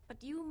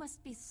 But you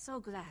must be so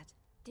glad.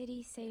 Did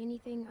he say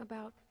anything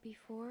about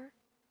before?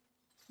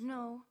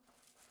 No.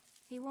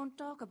 He won't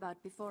talk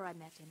about before I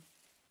met him.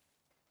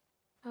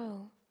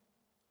 Oh.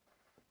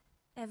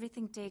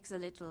 Everything takes a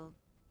little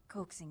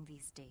coaxing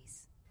these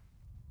days.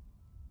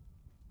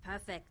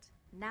 Perfect.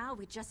 Now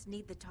we just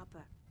need the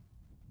topper.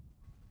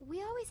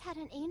 We always had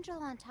an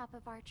angel on top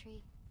of our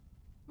tree.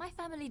 My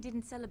family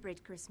didn't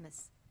celebrate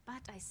Christmas,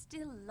 but I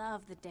still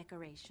love the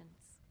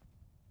decorations.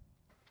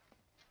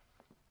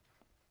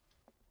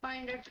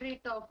 Find a tree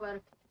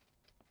topper.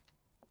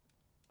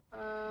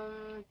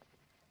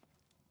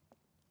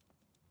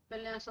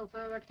 पहले यहाँ सोफे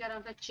पे बैठ के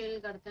आराम से chill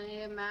करते हैं.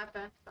 ये मैप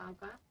है कहाँ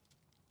का?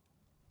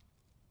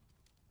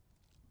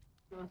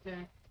 ओके.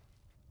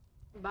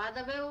 बाद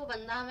अबे वो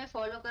बंदा हमें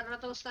फॉलो कर रहा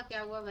था, उसका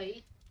क्या हुआ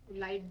भाई?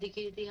 लाइट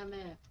दिखी थी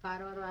हमें,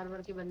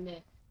 कार के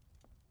बंदे.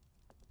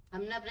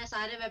 हमने अपने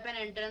सारे वेपन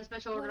एंट्रेंस पे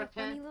छोड़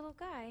रखे हैं. Little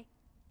guy.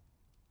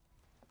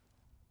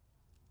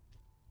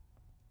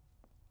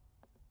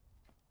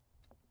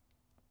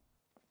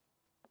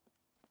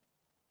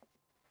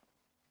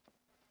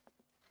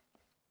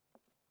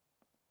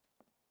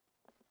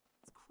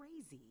 It's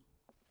crazy.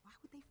 Why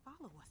would they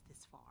follow us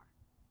this far?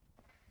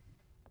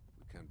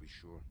 We can't be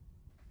sure.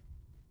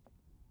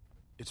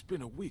 It's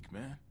been a week,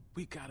 man.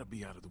 We gotta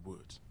be out of the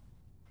woods.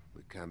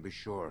 We can't be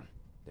sure.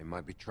 They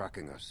might be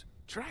tracking us.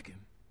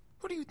 Tracking?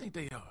 Who do you think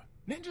they are?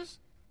 Ninjas?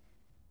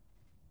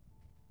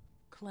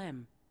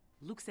 Clem,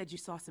 Luke said you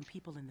saw some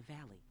people in the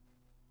valley.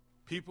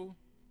 People?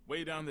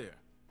 Way down there.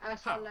 I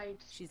saw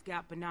lights. She's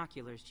got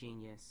binoculars,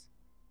 genius.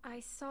 I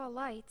saw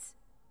lights.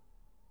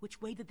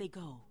 Which way did they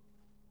go?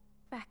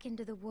 Back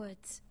into the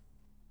woods.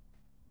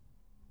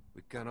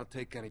 We cannot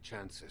take any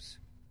chances.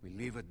 We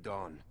leave at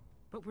dawn.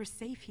 But we're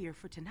safe here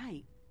for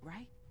tonight,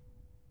 right?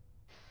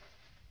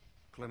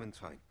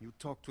 Clementine, you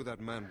talked to that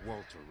man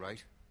Walter,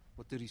 right?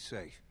 What did he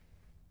say?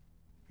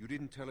 You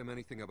didn't tell him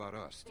anything about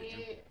us, did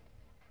you?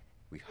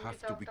 We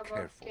have to be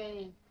careful.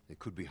 They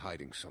could be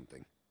hiding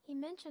something. He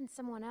mentioned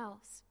someone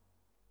else.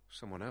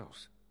 Someone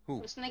else?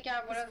 Who? His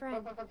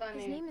friend.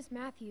 His name is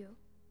Matthew.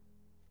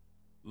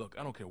 Look,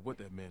 I don't care what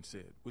that man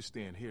said. We're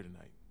staying here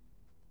tonight.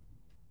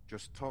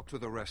 Just talk to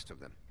the rest of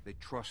them. They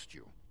trust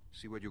you.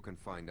 See what you can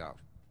find out.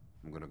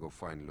 I'm gonna go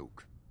find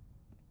Luke.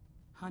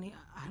 Honey,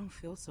 I don't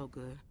feel so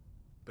good.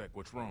 Beck,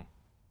 what's wrong?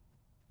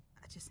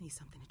 I just need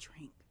something to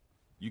drink.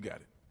 You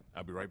got it.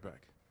 I'll be right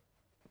back.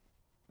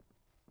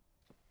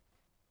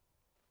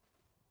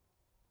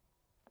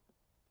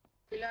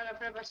 फिलहाल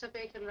अपने पास सिर्फ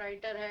एक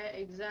writer है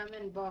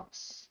examine box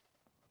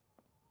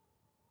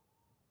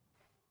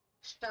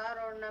star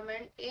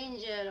ornament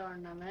angel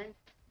ornament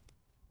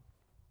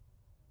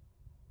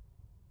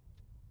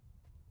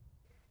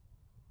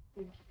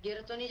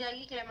गिर तो नहीं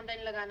जाएगी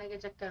Clementine लगाने के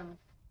चक्कर में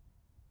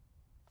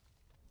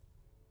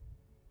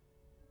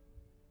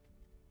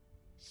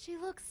She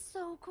looks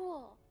so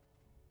cool.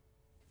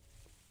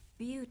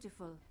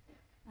 Beautiful.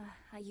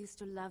 I used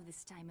to love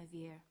this time of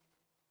year.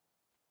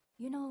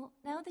 You know,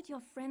 now that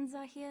your friends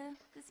are here,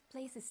 this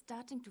place is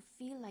starting to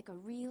feel like a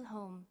real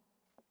home.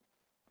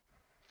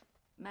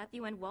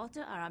 Matthew and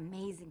Walter are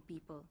amazing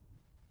people.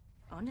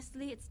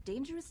 Honestly, it's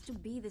dangerous to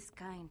be this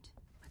kind,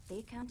 but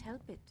they can't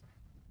help it.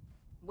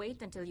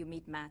 Wait until you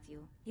meet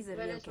Matthew. He's a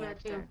real character.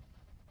 Matthew?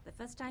 The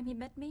first time he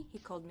met me, he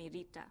called me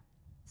Rita.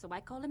 So I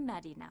call him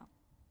Maddie now.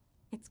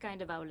 It's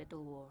kind of our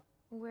little war.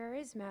 Where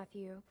is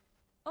Matthew?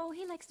 Oh,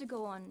 he likes to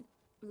go on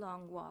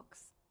long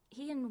walks.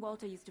 He and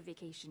Walter used to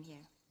vacation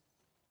here.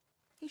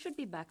 He should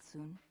be back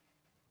soon.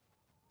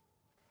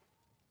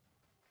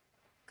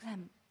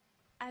 Clem,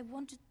 I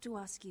wanted to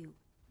ask you,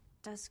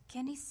 does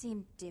Kenny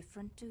seem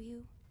different to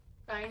you?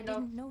 Kind of. I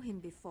didn't know him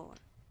before.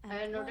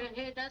 I noticed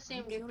he does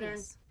seem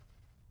different.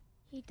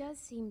 He does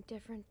seem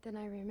different than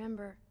I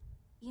remember.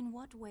 In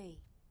what way?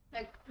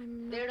 Like,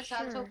 I'm not sure. 1.5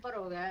 साल से ऊपर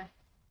हो गया है.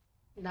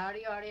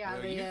 दाढ़ी वाड़ी आ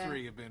गई है. You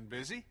three have been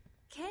busy?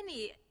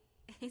 Kenny,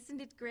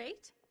 isn't it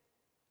great?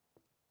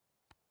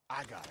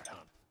 I got it,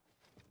 hon.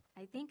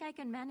 I think I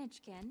can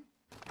manage, Ken.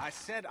 I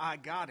said I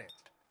got it.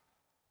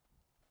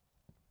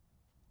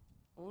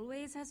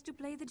 Always has to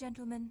play the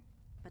gentleman.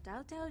 But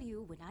I'll tell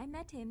you, when I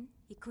met him,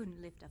 he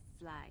couldn't lift a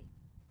fly.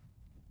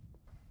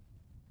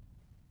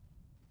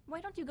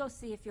 Why don't you go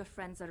see if your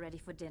friends are ready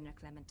for dinner,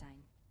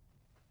 Clementine?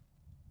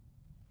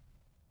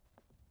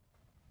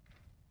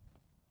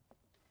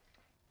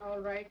 All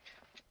right.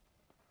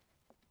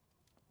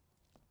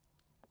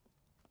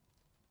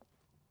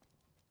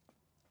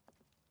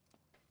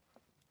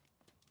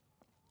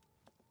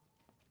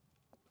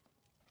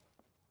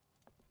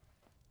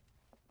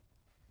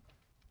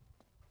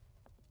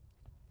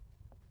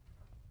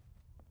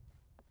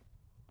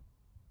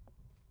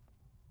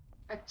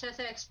 अच्छे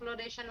से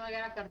exploration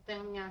वगैरह करते हैं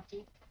हम यहाँ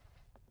की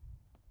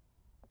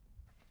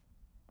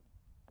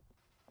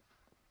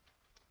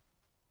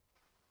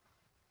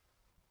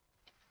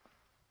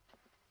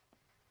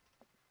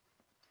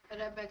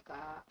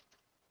Rebecca.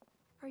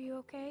 Are you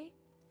okay?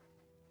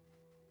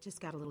 Just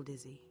got a little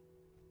dizzy.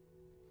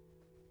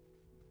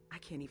 I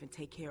can't even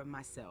take care of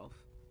myself.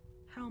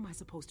 How am I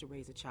supposed to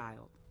raise a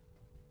child?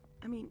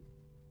 I mean,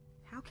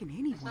 how can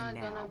anyone now?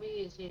 It's not gonna be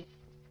easy.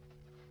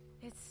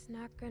 It's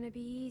not gonna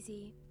be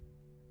easy.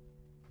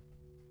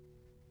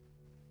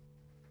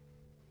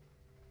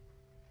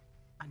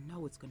 I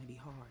know it's gonna be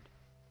hard.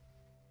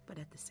 But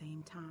at the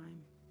same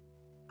time,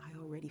 I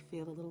already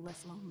feel a little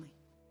less lonely.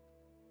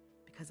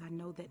 Because I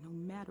know that no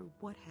matter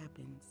what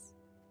happens,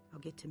 I'll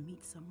get to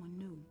meet someone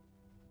new.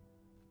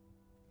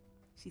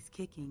 She's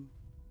kicking.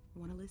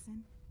 Wanna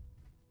listen?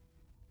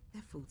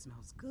 That food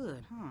smells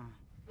good, huh?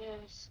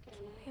 Yes.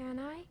 Can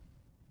I?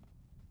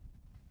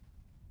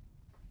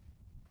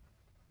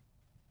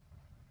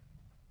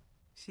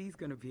 She's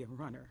gonna be a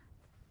runner.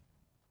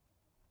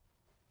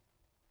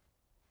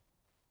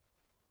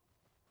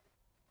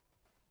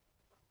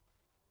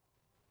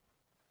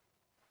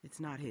 It's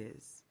not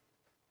his.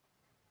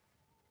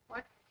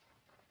 What?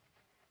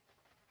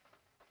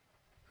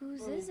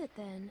 Whose is it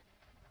then?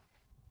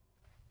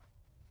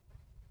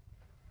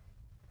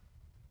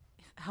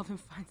 If Alvin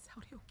finds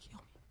out, he'll kill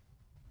me.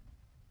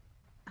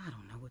 I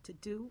don't know what to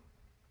do.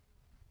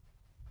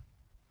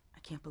 I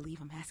can't believe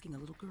I'm asking a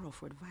little girl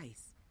for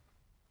advice.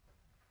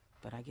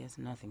 But I guess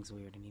nothing's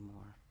weird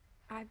anymore.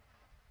 I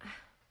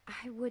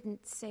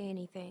wouldn't say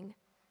anything.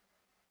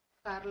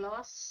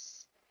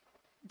 Carlos?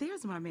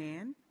 There's my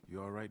man.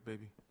 You all right,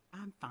 baby?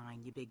 I'm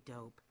fine, you big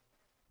dope.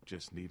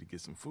 Just need to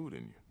get some food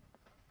in you.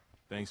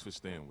 Thanks for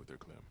staying with her,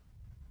 Clem.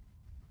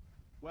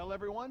 Well,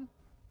 everyone,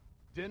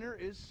 dinner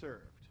is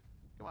served.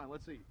 Come on,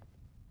 let's eat.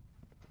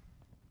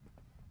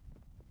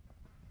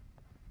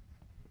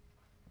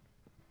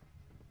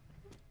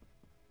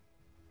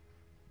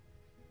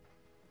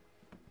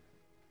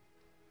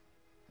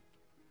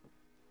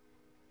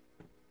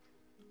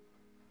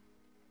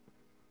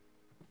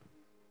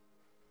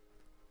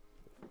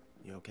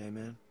 You okay,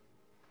 man?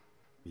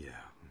 Yeah,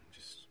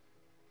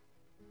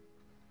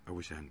 I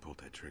wish I hadn't pulled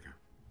that trigger.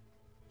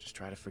 Just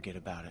try to forget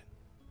about it.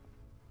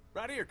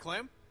 Right here,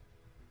 Clem.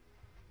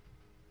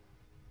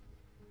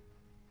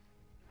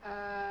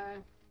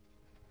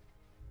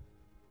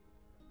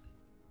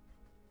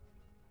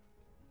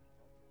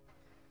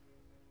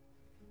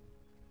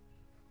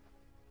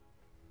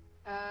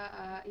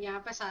 यहाँ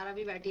पे सारा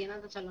भी बैठी है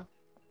ना, तो चलो.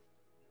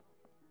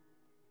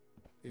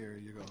 Here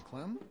you go,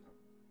 Clem.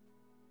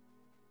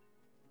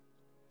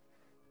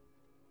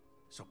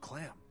 So,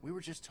 Clem, we were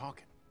just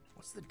talking.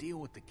 What's the deal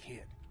with the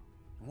kid?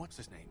 And what's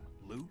his name?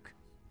 Luke?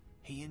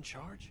 He in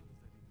charge?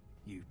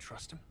 You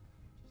trust him?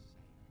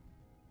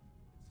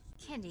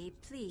 Kenny,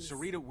 please.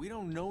 Sarita, we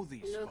don't know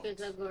these Luke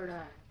is a good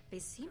guy. They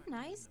seem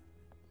nice.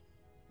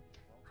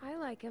 I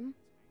like him.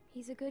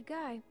 He's a good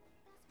guy.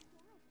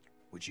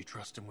 Would you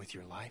trust him with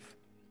your life?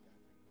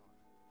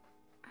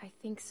 I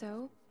think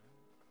so.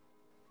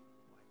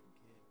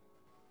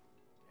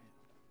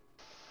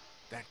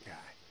 That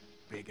guy,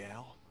 Big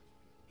Al,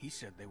 he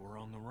said they were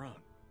on the run.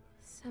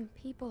 Some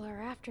people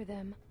are after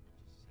them.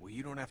 Well,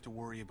 you don't have to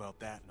worry about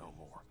that no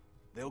more.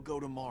 They'll go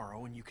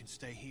tomorrow and you can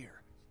stay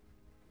here.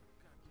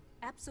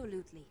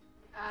 Absolutely.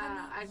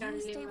 I Honey, don't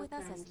you leave stay my with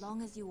us friends. as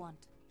long as you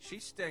want.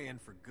 She's staying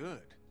for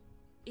good.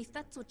 If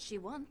that's what she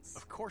wants.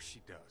 Of course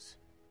she does.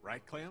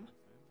 Right, Clem?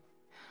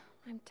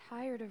 I'm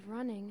tired of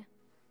running.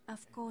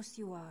 Of course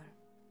you are.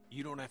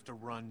 You don't have to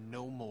run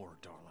no more,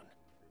 darling.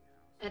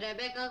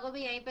 Rebecca को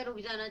भी यहीं पे रुक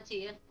जाना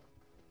चाहिए.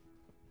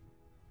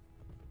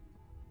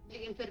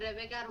 लेकिन फिर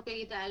Rebecca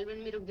रुकेगी तो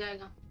एल्विन भी रुक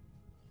जाएगा.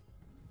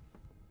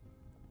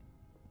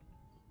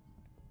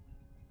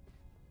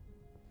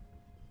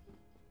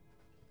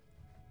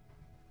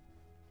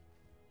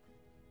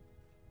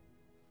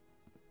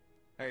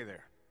 Hey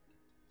there.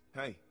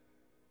 Hey.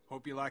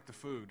 Hope you like the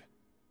food.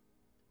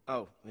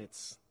 Oh,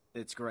 it's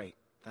great.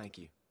 Thank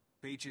you.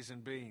 Peaches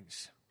and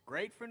beans.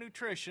 Great for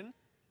nutrition.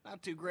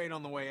 Not too great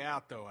on the way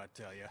out, though, I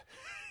tell you.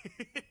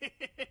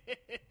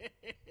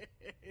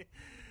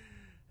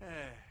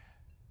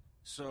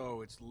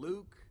 So, it's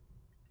Luke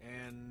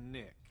and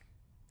Nick.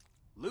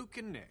 Luke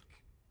and Nick.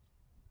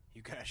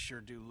 You guys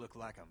sure do look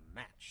like a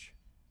match.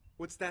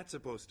 What's that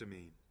supposed to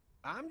mean?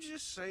 I'm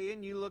just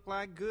saying you look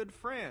like good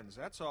friends,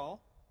 that's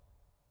all.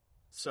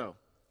 So,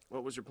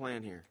 what was your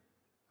plan here?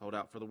 Hold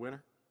out for the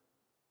winter?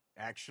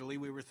 Actually,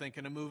 we were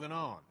thinking of moving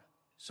on.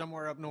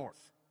 Somewhere up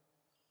north.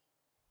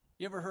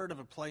 You ever heard of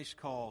a place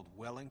called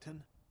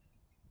Wellington?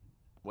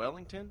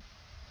 Wellington?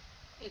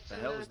 The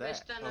hell is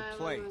that? A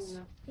place.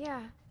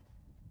 Yeah.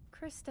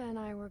 Christa and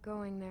I were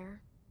going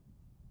there.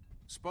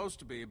 Supposed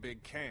to be a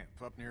big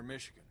camp up near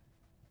Michigan.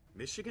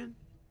 Michigan?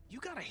 You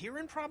got a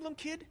hearing problem,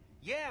 kid?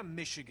 Yeah,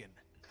 Michigan.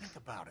 Think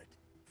about it.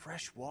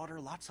 Fresh water,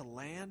 lots of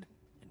land,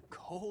 and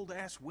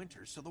cold-ass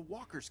winters so the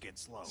walkers get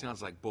slow.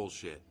 Sounds like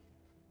bullshit.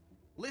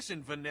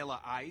 Listen,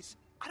 Vanilla Ice,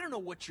 I don't know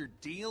what your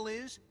deal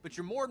is, but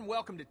you're more than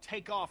welcome to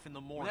take off in the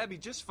morning. That'd be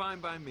just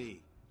fine by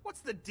me. What's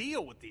the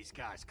deal with these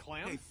guys,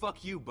 Clem? Hey,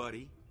 fuck you,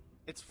 buddy.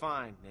 It's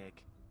fine,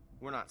 Nick.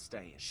 We're not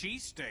staying.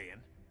 She's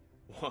staying.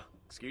 What?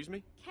 Excuse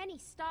me? Kenny,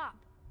 stop.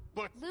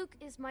 But... Luke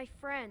is my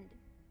friend.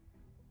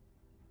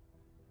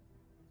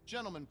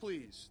 Gentlemen,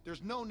 please,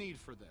 there's no need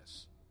for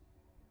this.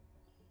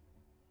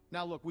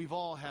 Now look, we've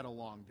all had a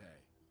long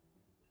day.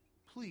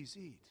 Please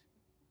eat.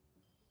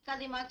 का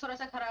दिमाग थोड़ा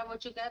सा खराब हो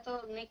चुका है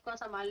तो निक को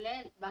संभाल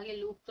ले. बाकी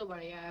लूक तो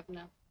बढ़िया है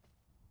अपना.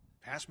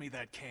 Pass me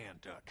that can,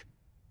 Duck.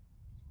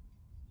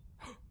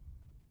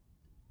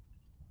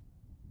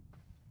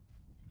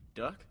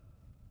 Duck?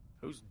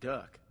 Who's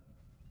Duck?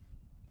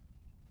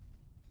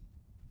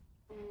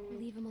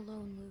 Leave him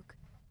alone, Luke.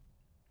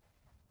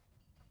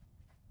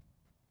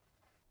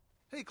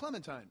 Hey,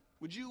 Clementine,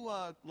 would you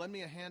lend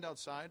me a hand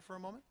outside for a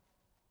moment?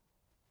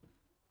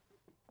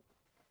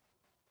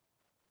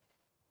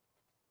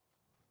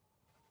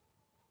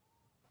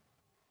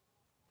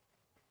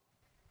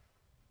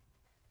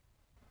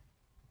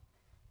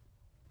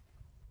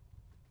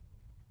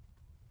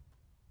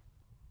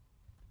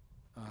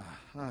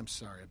 I'm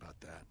sorry about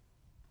that.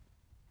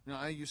 You know,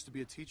 I used to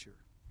be a teacher,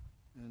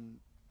 and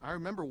I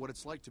remember what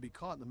it's like to be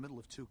caught in the middle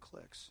of two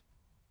cliques.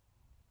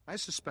 I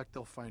suspect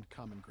they'll find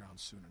common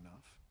ground soon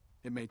enough.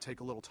 It may take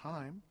a little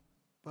time,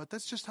 but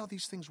that's just how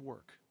these things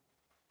work.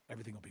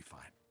 Everything will be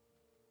fine.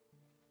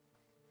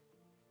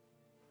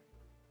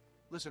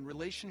 Listen,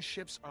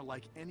 relationships are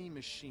like any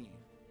machine.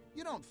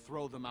 You don't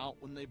throw them out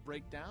when they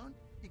break down.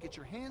 You get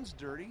your hands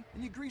dirty,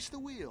 and you grease the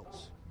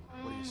wheels.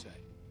 What do you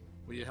say?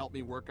 Will you help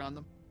me work on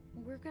them?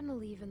 We're gonna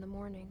leave in the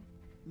morning.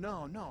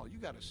 No, you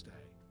gotta stay.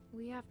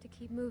 We have to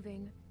keep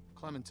moving.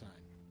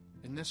 Clementine,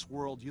 in this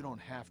world, you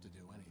don't have to do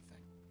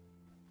anything.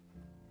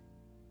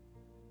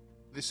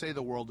 They say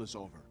the world is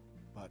over,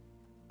 but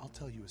I'll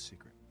tell you a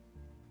secret.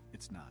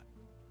 It's not.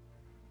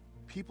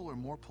 People are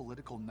more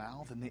political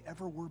now than they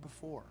ever were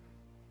before.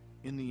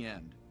 In the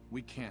end,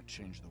 we can't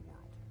change the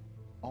world.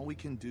 All we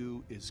can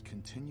do is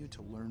continue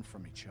to learn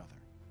from each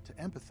other, to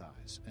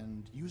empathize,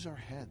 and use our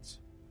heads.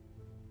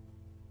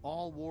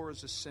 All war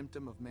is a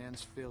symptom of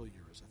man's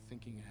failure as a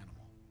thinking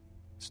animal.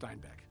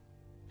 Steinbeck.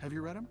 Have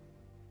you read them?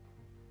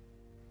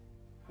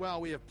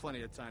 Well, we have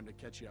plenty of time to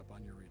catch you up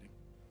on your reading.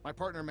 My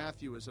partner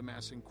Matthew is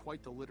amassing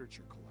quite the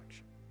literature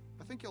collection.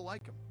 I think you'll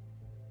like him.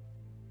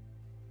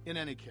 In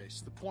any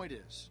case, the point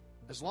is,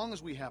 as long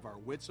as we have our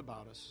wits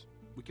about us,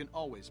 we can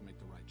always make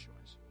the right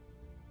choice.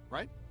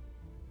 Right?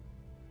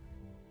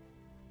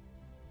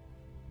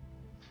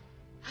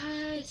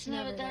 It's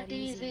never that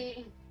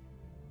easy.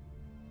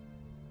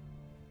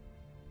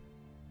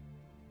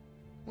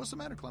 What's the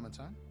matter,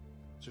 Clementine?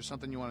 Is there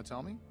something you want to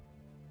tell me?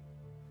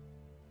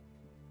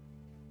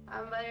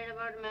 I'm worried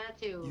about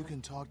Matthew. You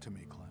can talk to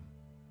me, Clem.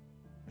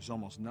 There's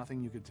almost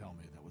nothing you could tell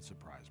me that would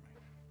surprise me.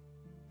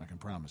 I can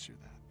promise you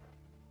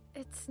that.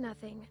 It's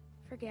nothing.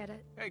 Forget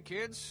it. Hey,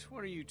 kids,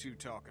 what are you two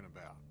talking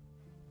about?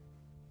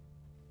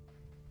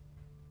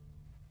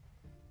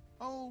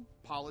 Oh,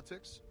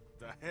 politics.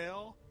 The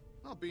hell?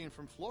 Well, being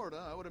from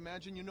Florida, I would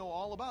imagine you know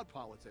all about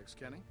politics,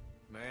 Kenny.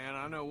 Man,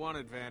 I know one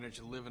advantage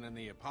of living in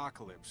the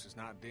apocalypse is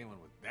not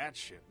dealing with that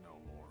shit no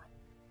more.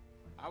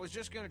 I was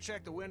just gonna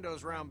check the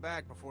windows round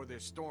back before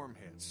this storm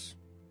hits.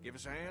 Give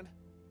us a hand?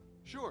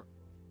 Sure.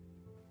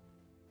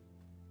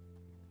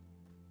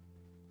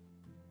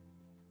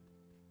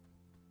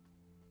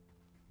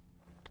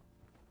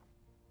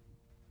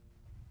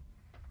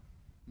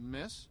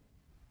 Miss?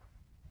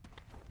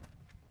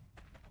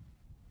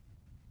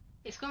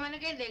 इसको मैंने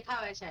कहीं देखा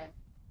हुआ है शायद.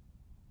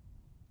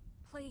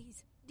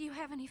 Please, do you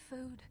have any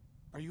food?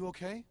 Are you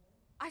okay?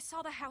 I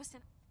saw the house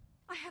and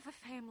I have a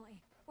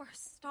family. We're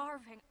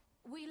starving.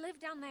 We live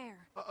down there.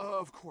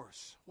 Of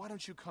course. Why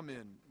don't you come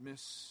in,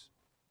 Miss...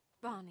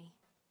 Bonnie.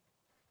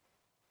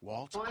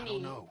 Walt, I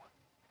don't know.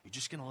 You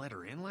just gonna let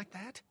her in like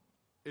that?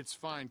 It's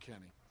fine,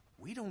 Kenny.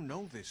 We don't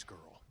know this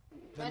girl.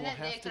 Then we'll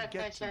have to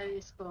get to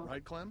her.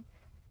 Right, Clem?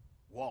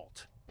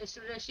 Walt.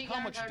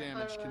 How much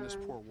damage can this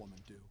poor woman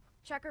do?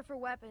 Check her for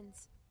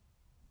weapons.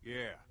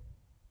 Yeah.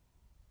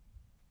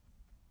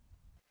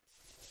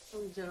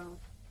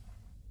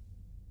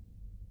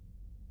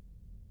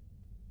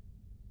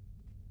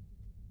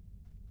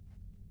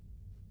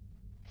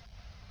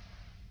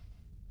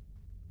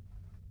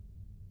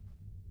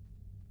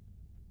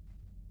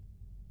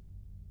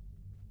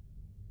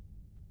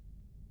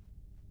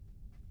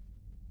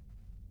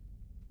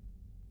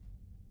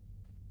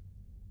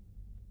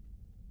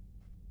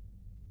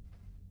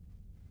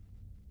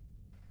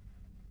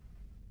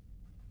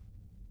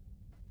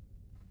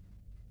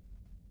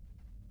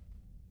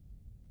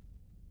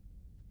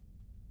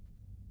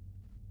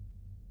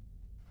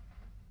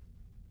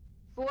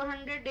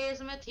 $400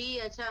 days में थी.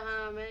 अच्छा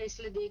हाँ, मैं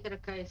इसलिए देख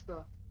रखा है इसको.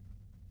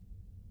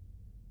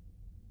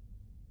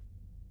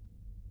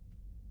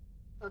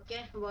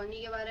 ओके,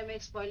 बॉनी के बारे में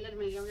एक स्पॉइलर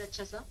मिल गया मुझे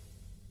अच्छा सा.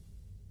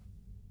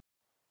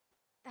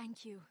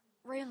 Thank you.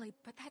 Really,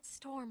 but that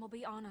storm will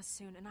be on us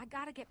soon, and I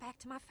gotta get back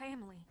to my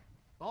family.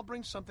 I'll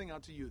bring something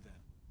out to you then.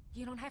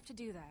 You don't have to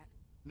do that.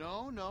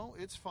 No,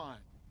 it's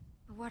fine.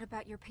 What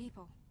about your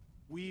people?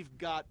 We've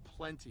got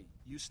plenty.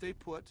 You stay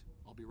put.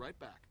 I'll be right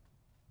back.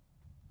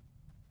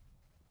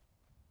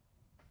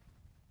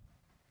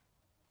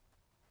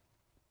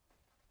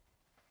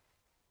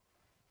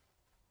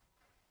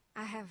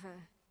 I have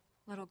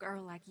a little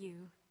girl like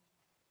you.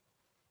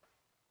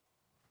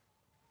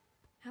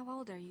 How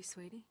old are you,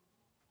 sweetie?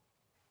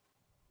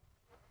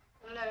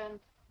 11.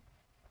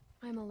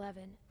 I'm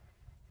 11.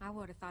 I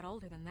would have thought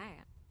older than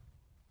that.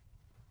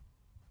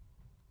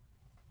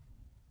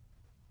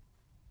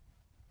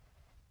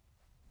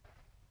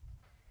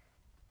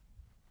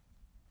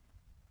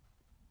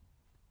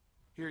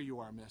 Here you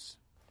are, miss.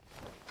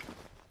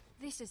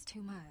 This is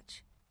too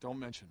much. Don't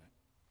mention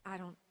it. I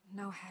don't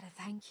know how to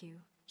thank you.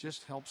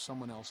 Just help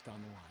someone else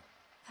down the line.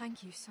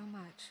 Thank you so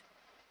much.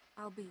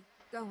 I'll be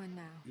going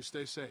now. You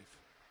stay safe.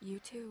 You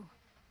too.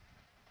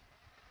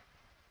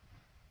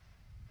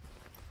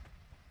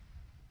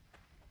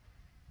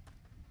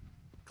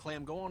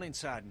 Clem, go on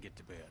inside and get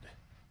to bed.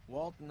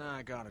 Walt and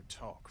I gotta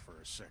talk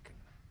for a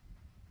second.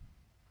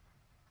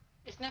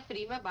 इसने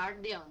free में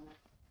बांट दिया उन्हें.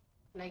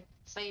 Like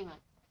सही में.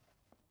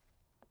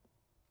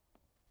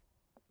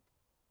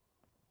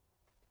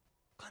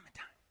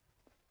 Clementine,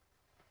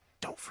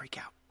 don't freak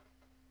out.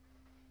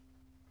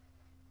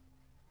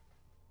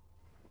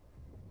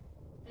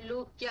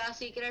 Luke क्या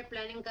secret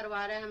planning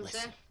करवा रहा है हमसे?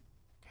 Listen,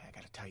 okay, I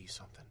gotta tell you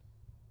something.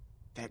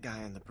 That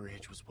guy on the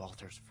bridge was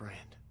Walter's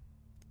friend.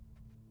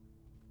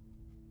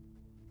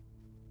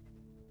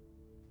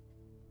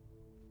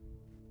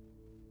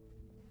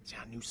 See,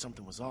 I knew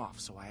something was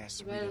off, so I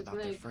asked Sarita about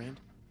their friend.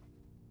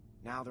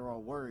 Now they're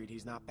all worried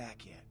he's not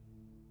back yet.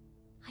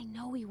 I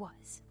know he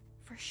was.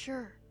 For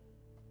sure.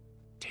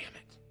 Damn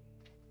it.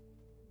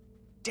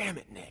 Damn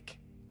it, Nick.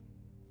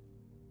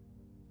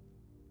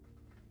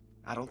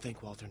 I don't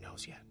think Walter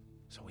knows yet,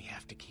 so we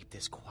have to keep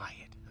this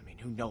quiet. I mean,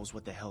 who knows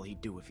what the hell he'd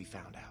do if he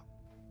found out.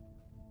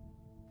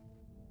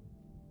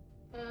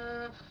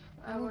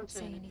 I won't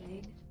say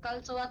anything.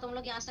 कल सुबह तुम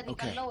लोग यहाँ से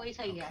निकल लो, वही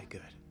सही है. Okay,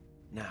 good.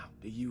 Now,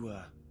 do you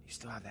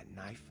still have that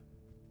knife?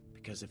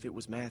 Because if it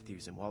was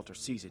Matthew's and Walter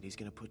sees it, he's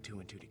gonna put two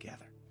and two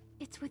together.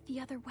 It's with the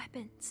other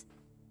weapons.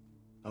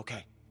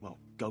 Okay, well,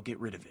 go get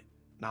rid of it.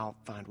 I'll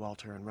find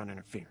Walter and run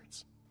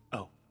interference.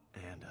 Oh,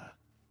 and,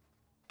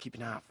 keep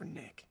an eye out for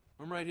Nick.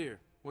 I'm right here.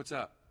 What's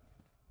up?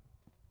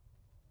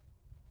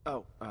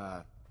 Oh,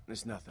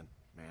 there's nothing,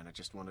 man. I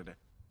just wanted to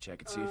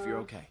check and see if you're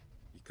okay.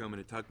 You coming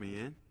to tuck me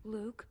in?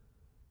 Luke?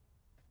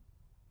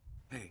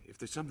 Hey, if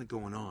there's something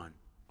going on,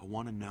 I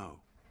want to know.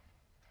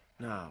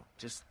 No,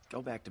 just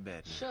go back to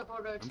bed.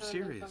 I'm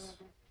serious.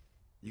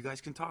 You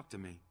guys can talk to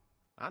me.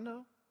 I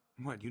know.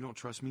 What, you don't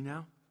trust me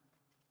now?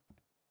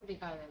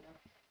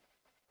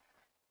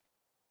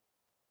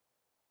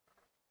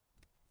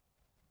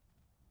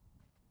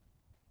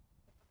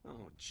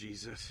 Oh,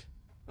 Jesus.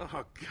 Oh,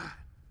 God.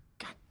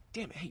 God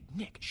damn it. Hey,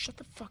 Nick, shut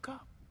the fuck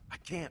up. I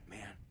can't,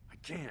 man. I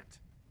can't.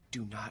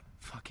 Do not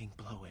fucking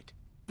blow it.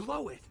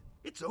 Blow it?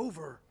 It's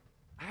over.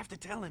 I have to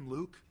tell him,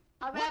 Luke.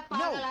 What?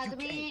 No, you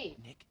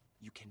can't. Nick,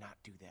 you cannot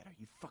do that. Are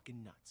you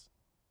fucking nuts?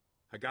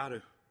 I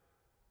gotta.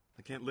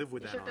 I can't live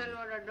with that on me.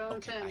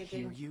 Okay, I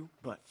hear you,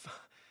 but,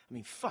 I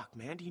mean, fuck,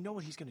 man. Do you know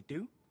what he's gonna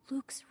do?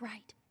 Luke's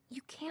right.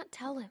 You can't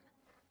tell him.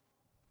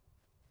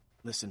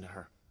 Listen to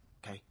her,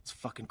 okay? It's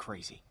fucking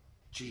crazy.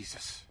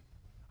 Jesus.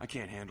 I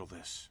can't handle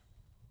this.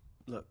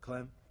 Look,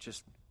 Clem,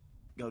 just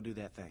go do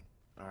that thing,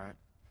 all right?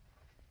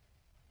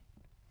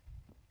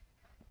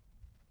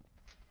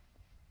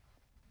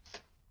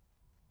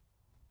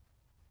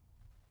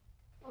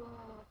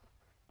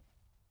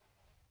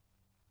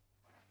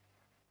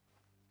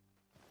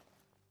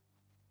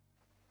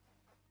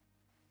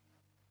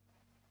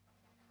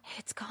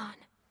 It's gone.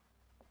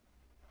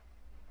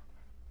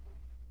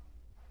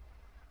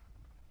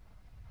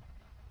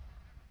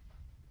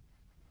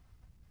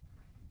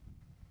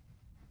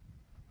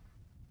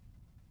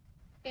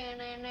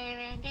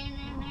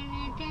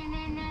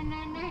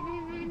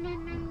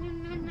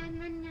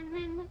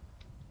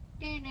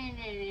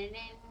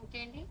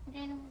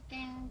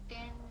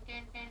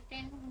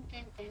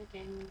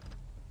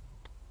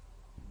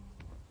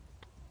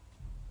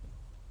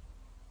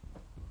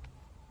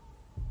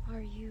 Are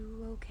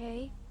you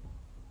okay?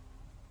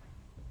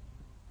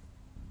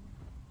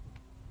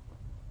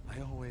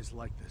 I always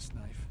liked this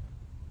knife.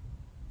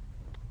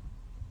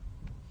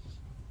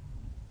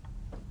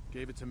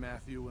 Gave it to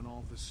Matthew when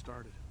all this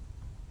started.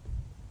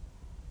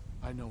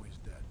 I know he's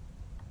dead.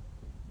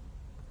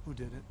 Who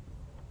did it?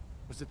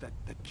 Was it that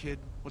kid?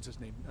 What's his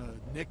name?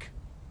 Nick?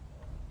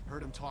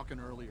 Heard him talking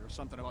earlier,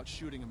 something about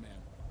shooting a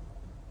man.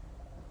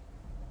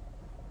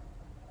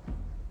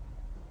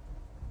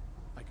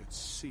 I could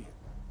see it.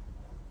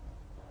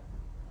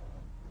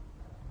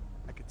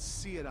 I could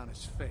see it on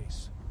his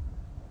face.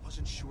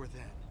 Wasn't sure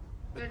then.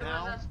 But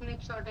now... It was a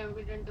snake shot and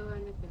we didn't do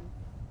anything.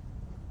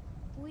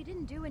 We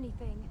didn't do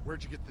anything.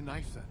 Where'd you get the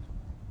knife then?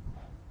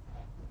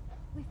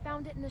 We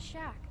found it in the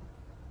shack.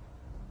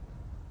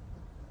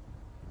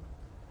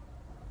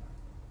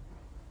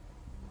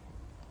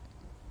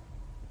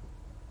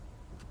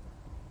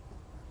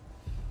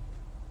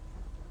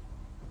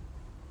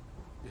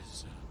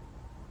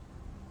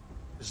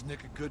 Is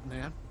Nick a good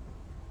man?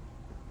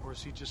 Or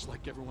is he just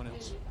like everyone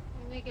else?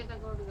 Nick is a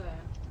good guy.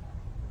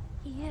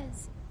 He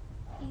is.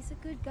 He's a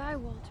good guy,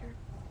 Walter.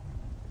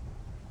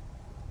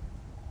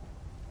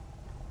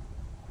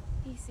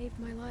 He saved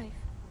my life.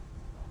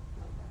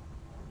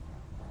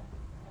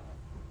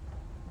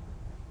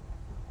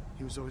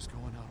 He was always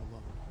going out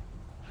alone.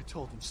 I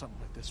told him something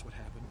like this would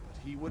happen, but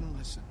he wouldn't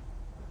listen.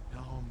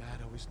 No,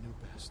 Matt always knew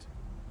best.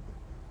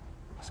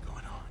 What's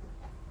going on?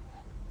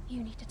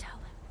 You need to tell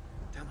him.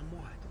 Tell him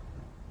what?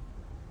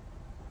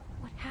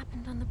 What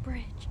happened on the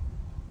bridge.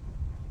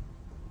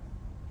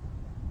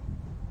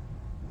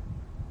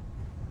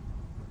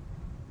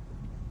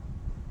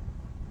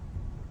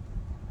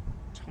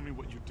 Tell me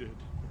what you did.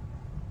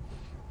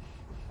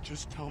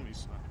 Just tell me,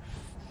 son.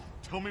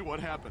 Tell me what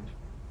happened.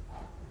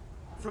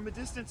 From a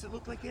distance, it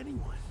looked like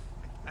anyone.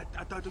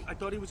 I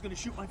thought he was going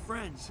to shoot my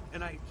friends,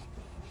 and I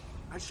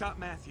shot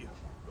Matthew.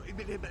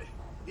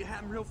 It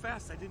happened real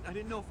fast. I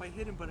didn't know if I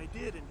hit him, but I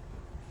did, and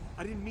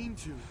I didn't mean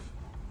to.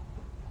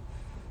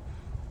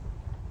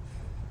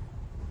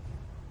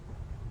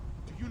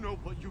 Do you know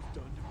what you've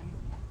done to me?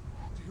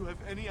 Do you have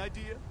any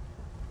idea?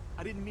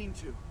 I didn't mean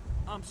to.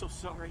 I'm so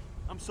sorry.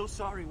 I'm so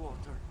sorry,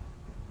 Walter.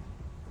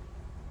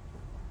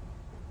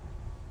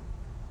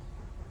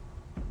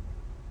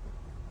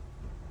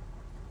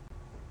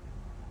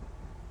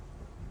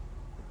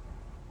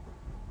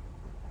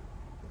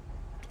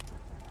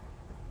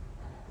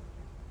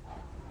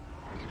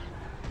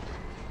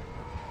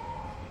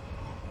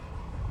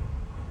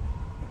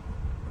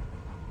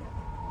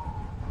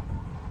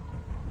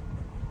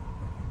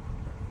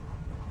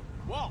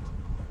 Walt,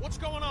 what's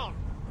going on?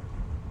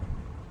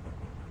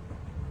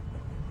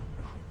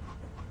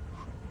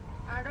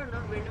 I don't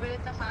know, wind wave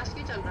इतना fast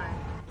क्यों चल रहा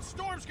है? The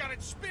storm's got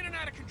it spinning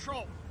out of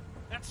control.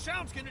 That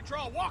sound's gonna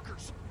draw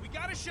walkers. We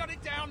gotta shut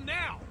it down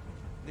now.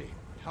 Nick,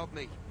 help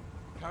me.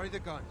 Carry the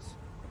guns.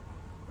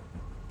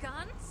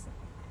 Guns?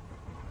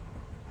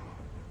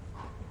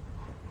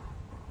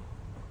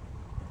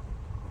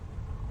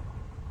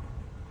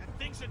 That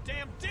thing's a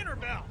damn dinner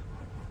bell.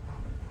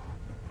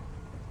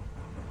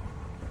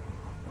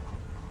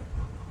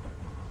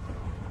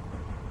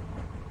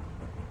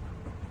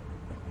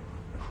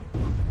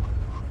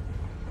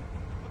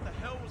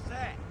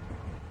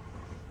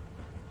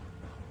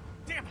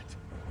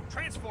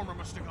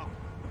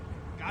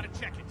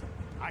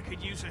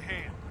 could use a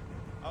hand.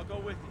 I'll go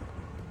with you.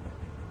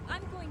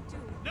 I'm going to.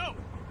 No!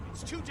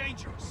 It's too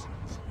dangerous.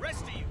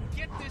 Rest of you,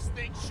 get this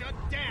thing shut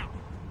down.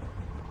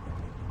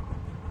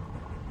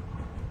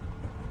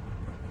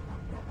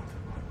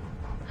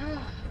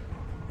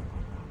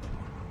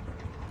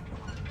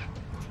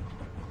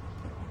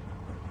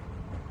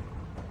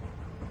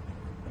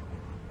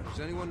 Does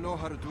anyone know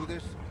how to do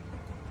this?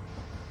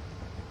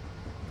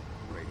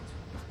 Great.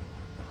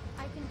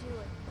 I can do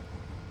it.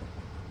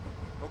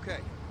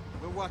 Okay,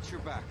 we'll watch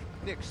your back.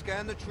 Nick,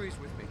 scan the trees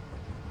with me.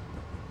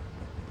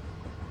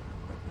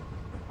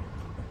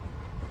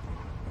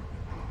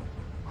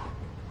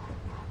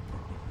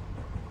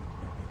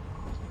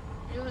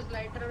 Use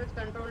lighter with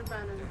control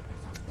panel.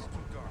 It's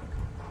too dark.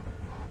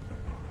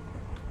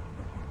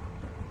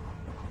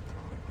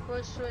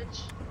 Push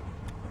switch.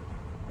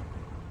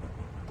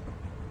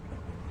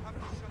 Have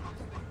to shut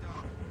this thing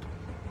down.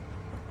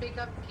 Pick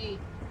up key.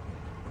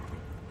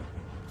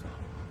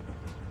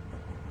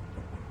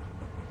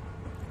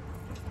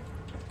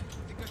 I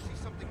think I see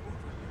something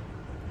moving.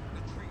 In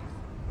the trees.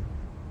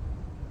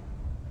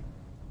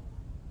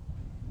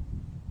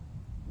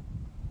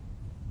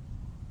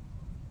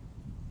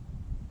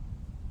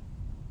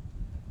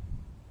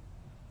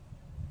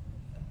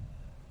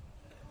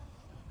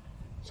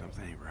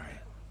 Something ain't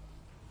right.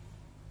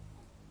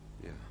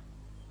 Yeah.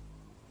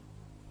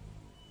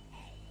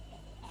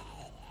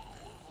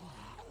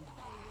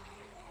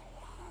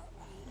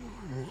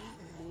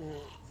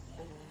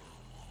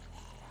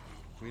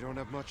 We don't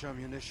have much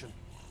ammunition.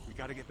 We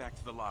gotta get back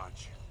to the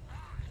lodge.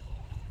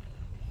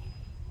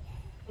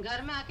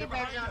 घर में आके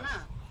बैठ जाओ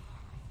ना.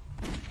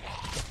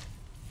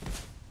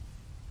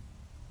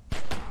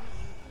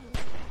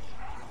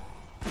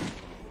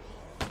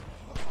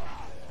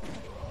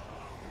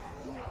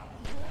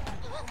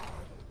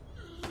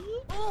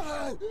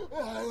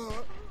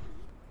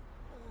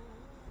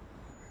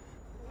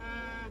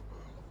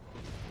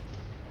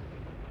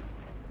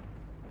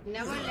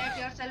 Never let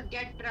yourself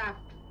get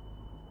trapped.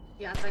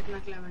 याद रखना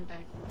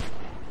Clementine.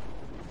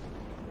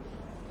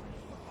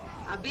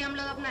 अभी हम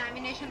लोग अपना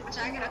एमिनेशन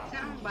बचा के रखते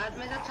हैं. बाद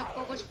में जब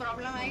सबको कुछ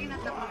प्रॉब्लम आएगी ना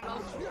तब हम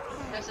लोग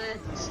ऐसे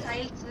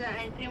स्टाइल से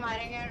एंट्री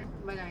मारेंगे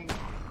बजाएंगे.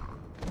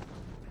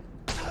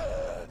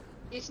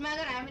 इसमें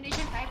अगर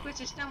एमिनेशन टाइप कोई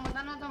सिस्टम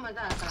होता ना तो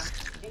मजा आता.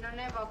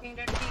 इन्होंने वॉकिंग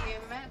डेड की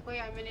गेम में कोई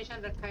एमिनेशन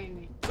रखा ही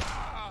नहीं.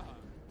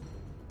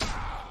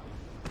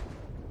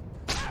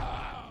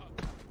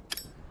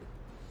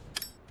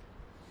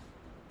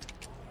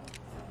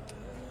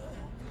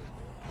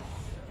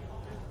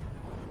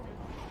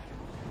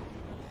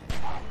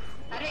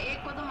 अरे एक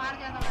को तो मार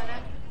दिया था मैंने.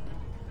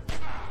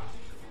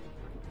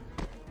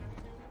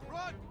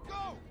 Run!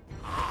 Go!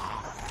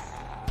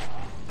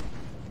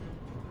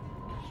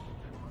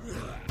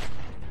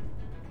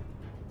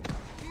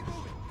 Keep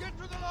moving! Get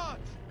to the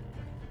lodge!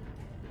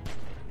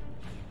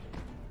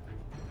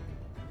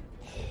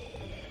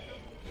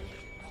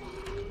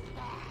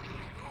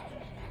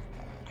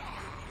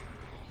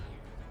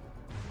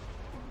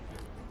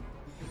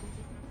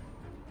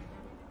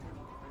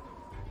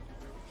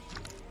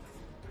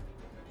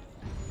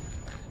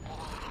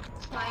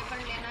 Sniper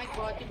लेना एक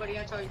बहुत ही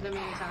बढ़िया चॉइस है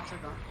मेरे हिसाब से.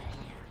 तो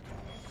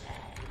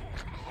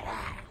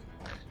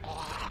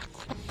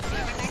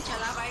क्लेमेंटाइन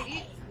चला पाएगी.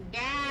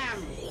 डैम.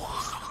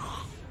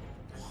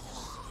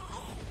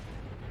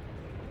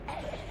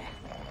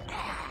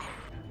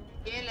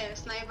 ये ले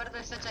स्नाइपर तो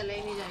इससे चले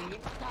ही नहीं जाएगी.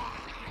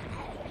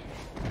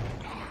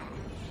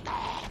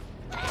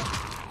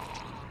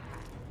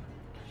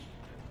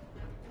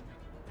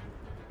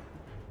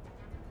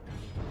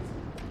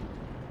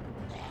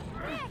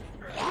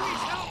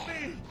 Please help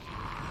me!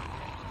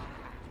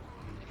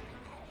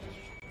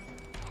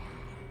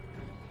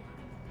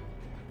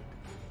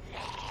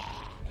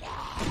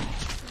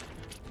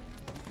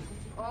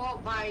 ओ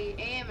भाई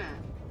एम है.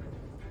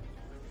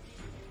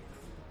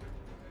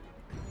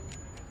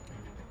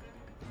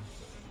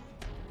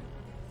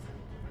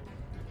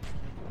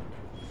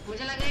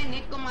 मुझे लगा ये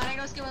निक को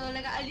मारेगा उसके बाद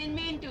बोलेगा I didn't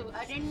mean to.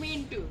 I didn't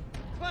mean to.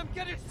 Clem,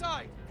 get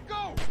inside!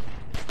 Go!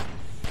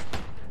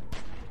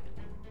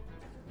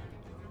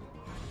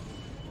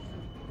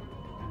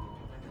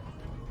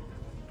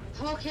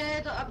 Okay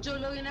तो अब जो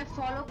लोग इन्हें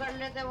फॉलो कर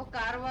लेते हैं वो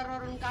कार्वर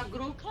और उनका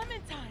group.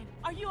 Clementine,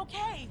 are you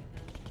okay?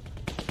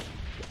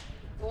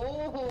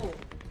 ओहो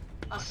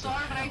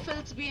असॉल्ट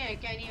राइफल्स भी हैं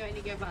कैनी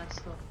वैनी के पास.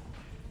 तो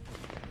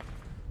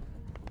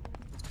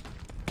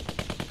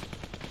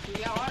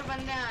ये और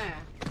बंदे आए.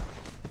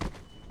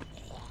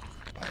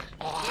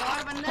 ये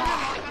और बंदे हैं.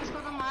 वॉकर्स को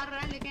तो मार रहे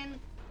हैं लेकिन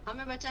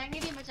हमें बचाएंगे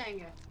नहीं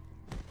बचाएंगे.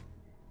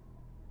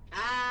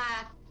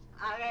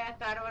 आ गया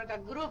कार्वर का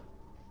ग्रुप.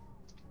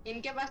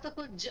 इनके पास तो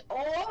कुछ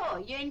ओ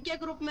ये इनके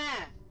ग्रुप में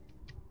है.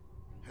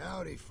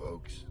 Howdy,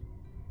 folks.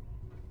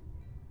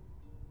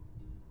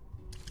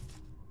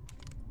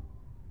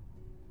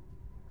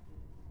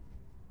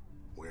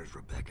 Where's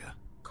Rebecca?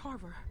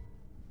 Carver.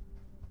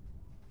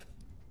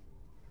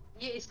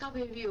 ये इसका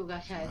बेबी होगा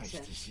शायद Nice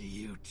से. to see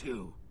you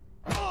too.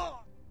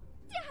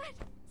 Dad!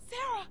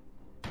 Sarah!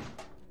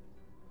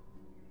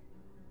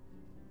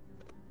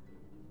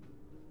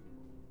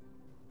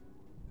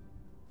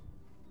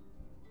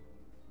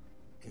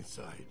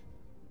 inside.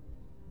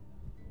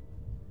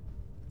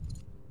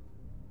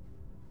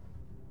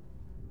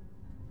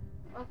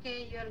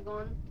 Okay, you're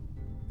gone.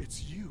 It's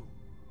you.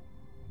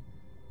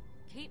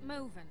 Keep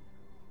moving.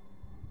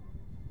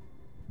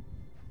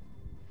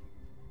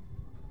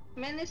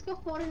 मैंने इसको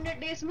 400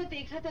 डेज में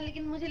देखा था,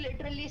 लेकिन मुझे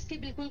लिटरली इसकी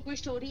बिल्कुल कोई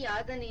स्टोरी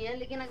याद नहीं है।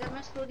 लेकिन अगर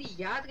मैं स्टोरी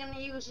याद करने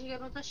की कोशिश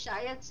करूँ तो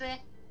शायद से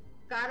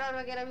कार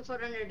वगैरह भी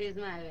 400 डेज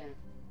में आए हैं।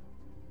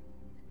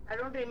 I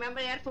don't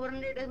remember यार,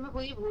 400 डेज में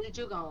कोई भूल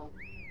चुका हूँ।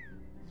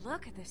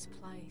 Look at this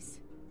place.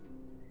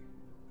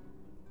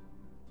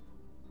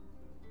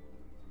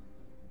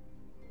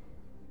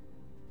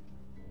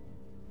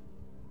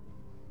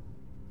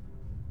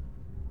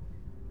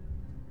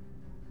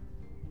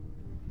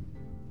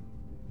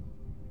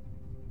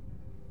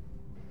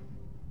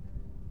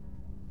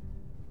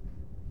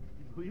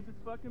 Believe this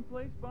fucking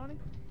place, Bonnie?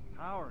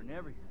 Power and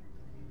everything.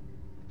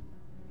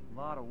 A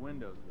lot of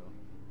windows, though.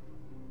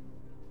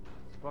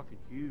 It's fucking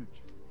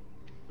huge.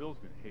 Bill's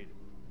gonna hate it.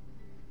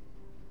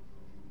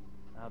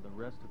 Now the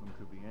rest of them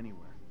could be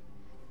anywhere.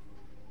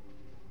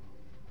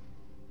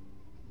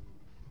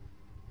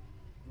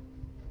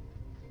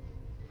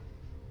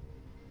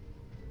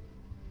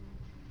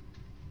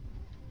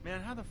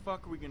 Man, how the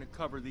fuck are we gonna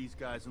cover these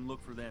guys and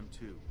look for them,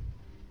 too?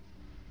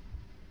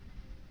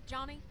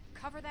 Johnny,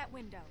 cover that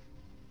window.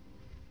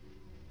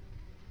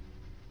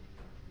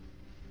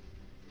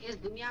 इस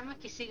दुनिया में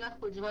किसी का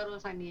कुछ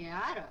भरोसा नहीं है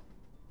यार।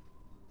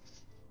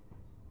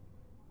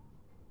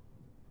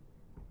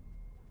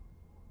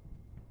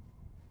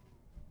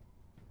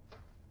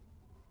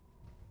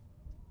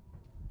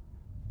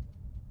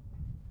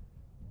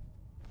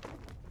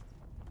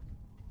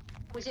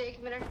 मुझे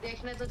 1 मिनट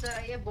देखने तो जरा,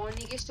 ये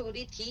बॉनी की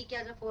स्टोरी थी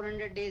क्या जो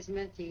 400 डेज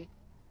में थी?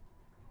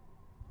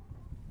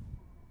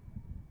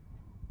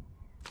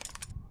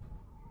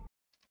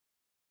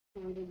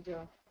 रुक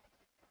जाओ।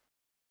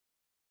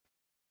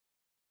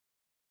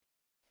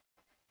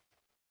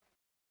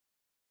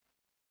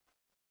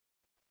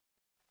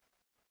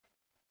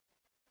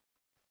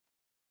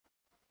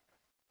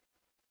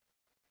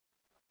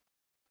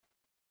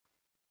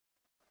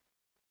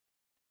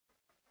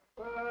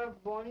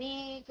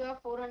 बॉनी का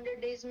 400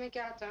 डेज में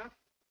क्या था?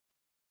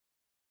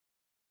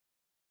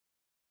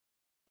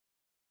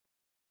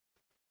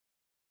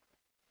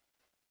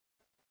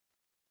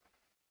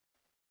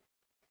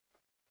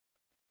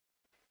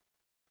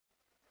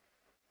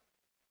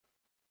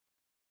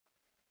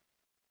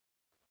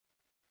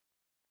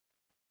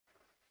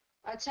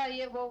 अच्छा,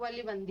 ये वो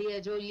वाली बंदी है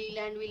जो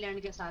लीलैंड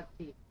वीलैंड के साथ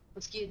थी,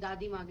 उसकी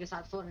दादी माँ के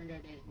साथ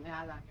 400 डेज में।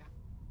 याद आ गया,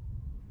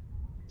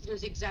 जो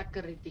zigzag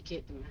कर रही थी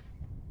खेत में।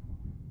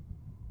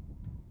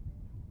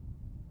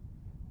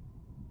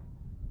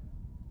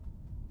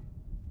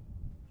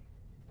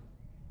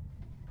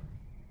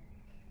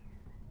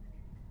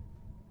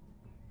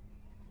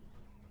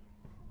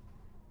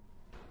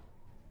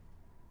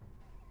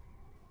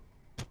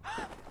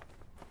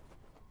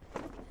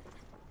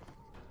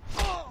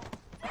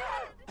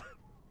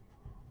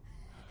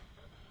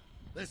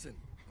 Listen,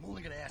 I'm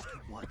only gonna ask you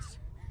once.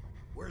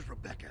 Where's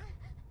Rebecca?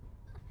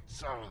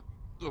 Sarah,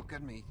 look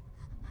at me.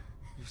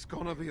 It's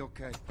gonna be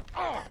okay.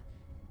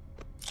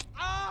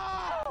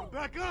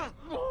 Rebecca!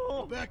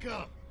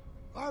 Rebecca!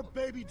 Our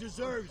baby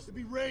deserves to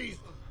be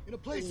raised in a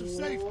place of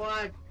safety.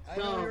 What? I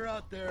know you're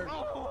out there.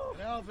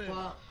 And Alvin,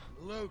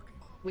 Luke.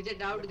 मुझे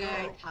doubt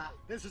गया था।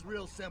 This is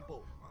real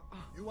simple.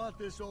 You want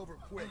this over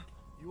quick.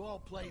 You all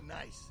play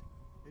nice.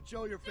 And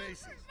show your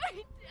faces. My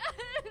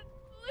dad,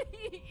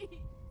 please.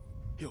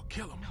 He'll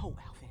kill him. No,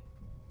 Alvin.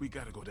 We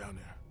gotta go down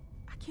there.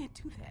 I can't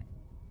do that.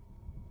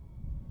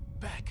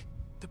 Beck,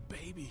 the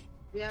baby.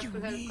 We have You to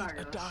help need a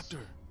Carlos.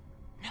 doctor.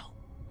 No.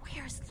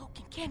 Where's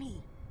Luke and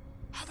Kenny?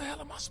 How the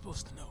hell am I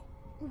supposed to know?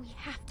 We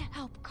have to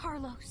help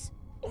Carlos.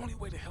 Only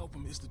way to help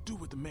him is to do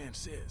what the man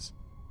says.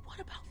 What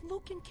about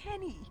Luke and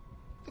Kenny?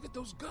 Look at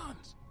those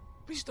guns.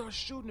 If we start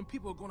shooting and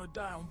people are gonna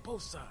die on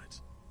both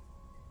sides.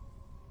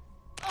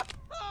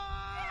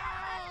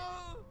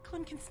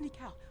 Clem can sneak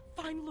out.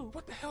 Find Luke.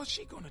 What the hell is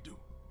she gonna do?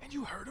 And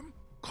you heard him.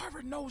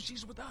 Carver knows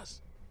she's with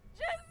us.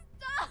 Just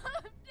stop!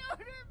 Don't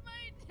hurt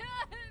my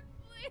dad,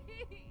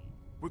 please!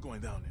 We're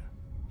going down there.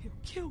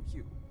 He'll kill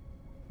you.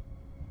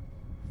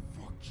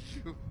 Fuck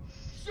you.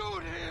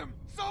 Shoot him!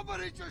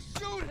 Somebody just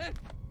shoot him!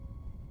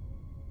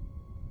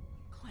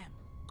 Clem,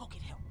 go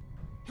get help.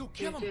 He'll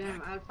kill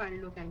him. I'll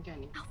find Luke and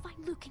Kenny. I'll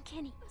find Luke and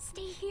Kenny.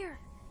 Stay here.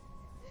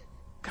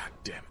 God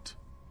damn it.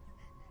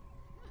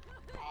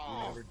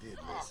 You never did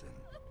listen.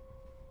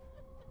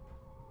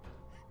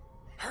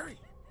 Hurry.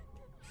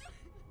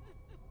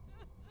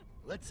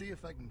 Let's see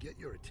if I can get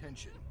your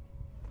attention.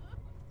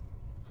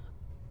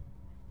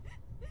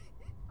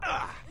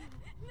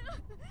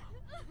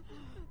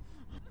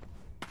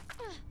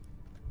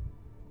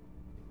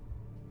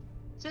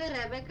 So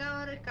Rebecca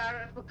और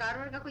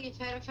Carver का कोई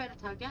affair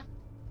था क्या?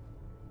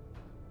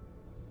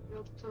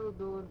 Look through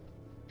door.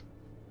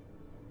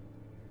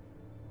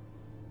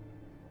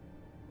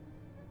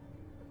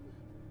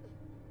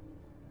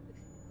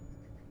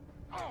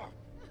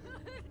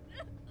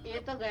 ये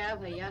तो गया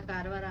भैया।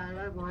 Carver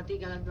आर्वर बहुत ही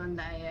गलत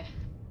बंदा है।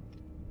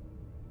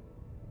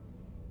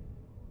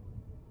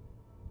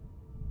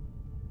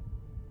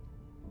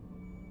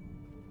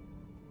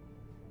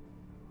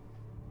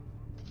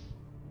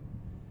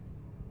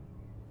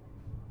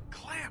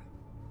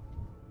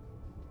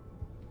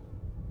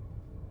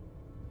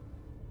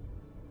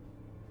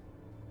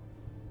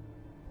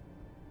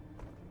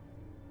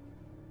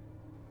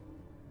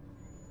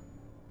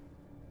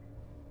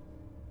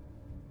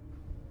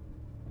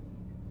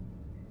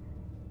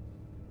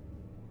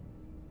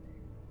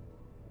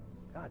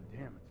 God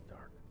damn, it's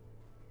dark.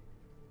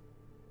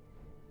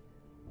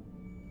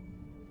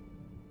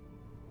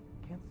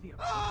 Can't see a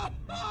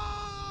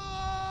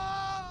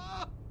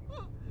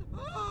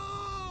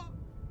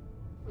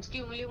उसकी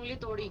उंगली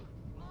तोड़ी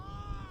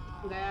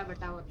गया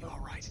बेटा वो तो all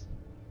right?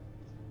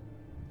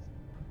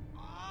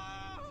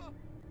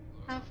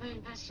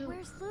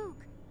 Where's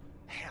Luke?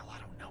 Hell, I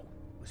don't know.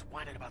 He was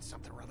whining about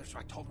something or other, so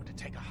I told him to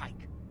take a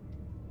hike.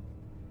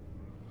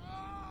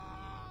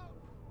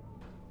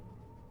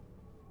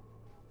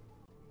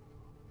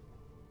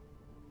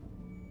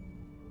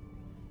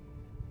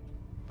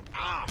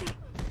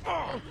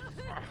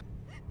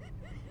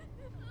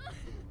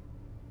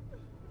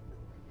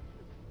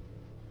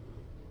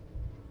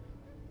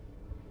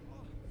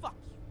 Fuck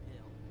you,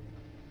 Bill.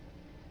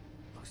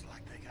 Looks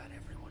like they got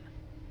everyone.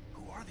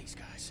 Who are these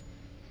guys?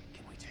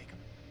 Can we take them?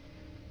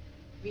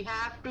 We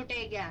have to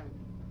take him.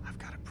 I've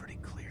got a pretty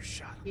clear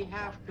shot. We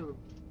have to.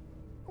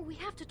 We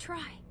have to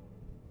try.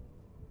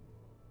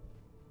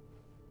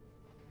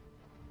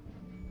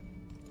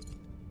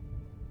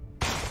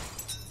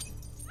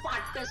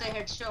 Patta se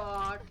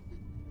headshot.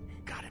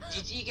 Got him.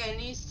 GG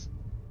Kennis.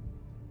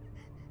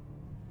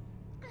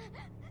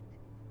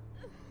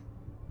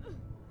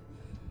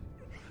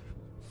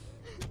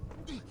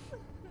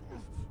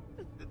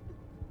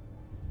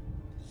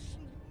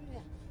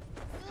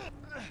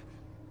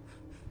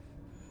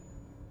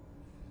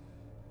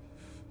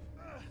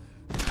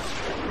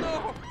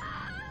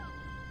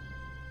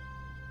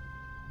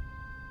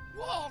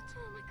 Walt!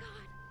 Oh my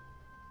god.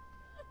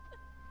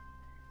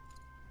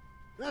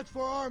 That's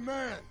for our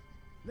man.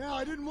 Now,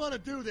 I didn't want to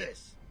do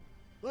this,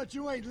 but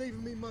you ain't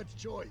leaving me much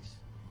choice.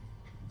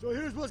 So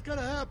here's what's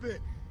gonna happen.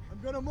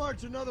 I'm gonna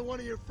march another one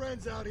of your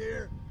friends out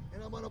here,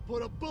 and I'm gonna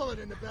put a bullet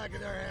in the back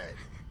of their head.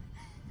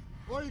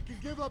 Or you can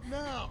give up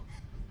now.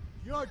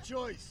 Your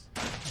choice.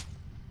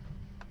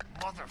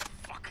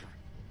 Motherfucker.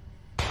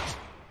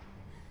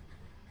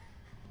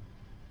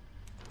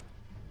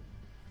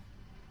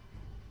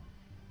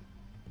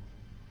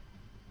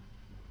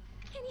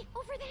 Kenny,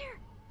 over there!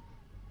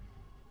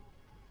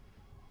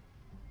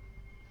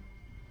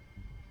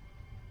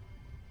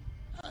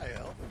 Hi,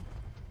 Elvin.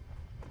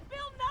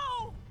 Bill,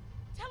 no!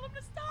 Tell him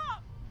to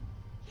stop!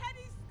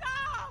 Kenny,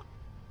 stop!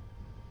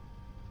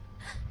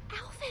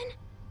 Alvin!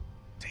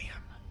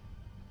 Damn.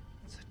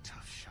 It's a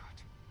tough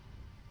shot.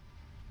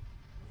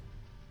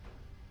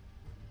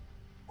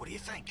 What do you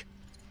think?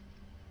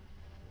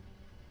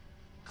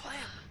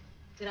 Clem!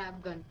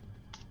 Grab gun.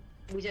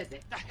 मुझे दे.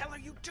 The hell are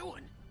you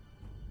doing?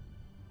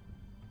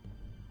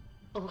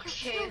 Okay.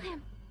 Kill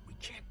him. We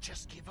can't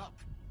just give up.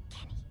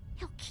 Kenny,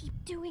 he'll keep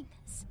doing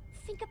this.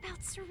 Think about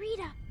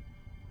Sarita.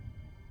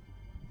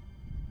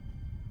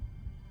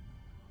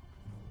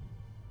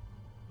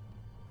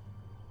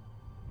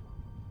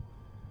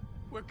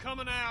 We're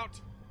coming out.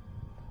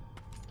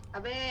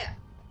 अबे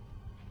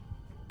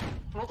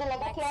मुझे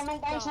लगा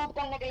Clementine shoot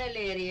करने के लिए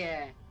ले रही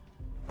है.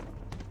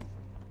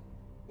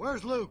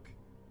 Where's Luke?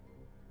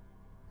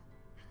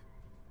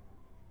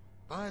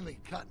 Finally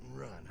cut and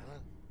run, huh?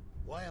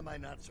 Why am I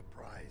not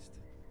surprised?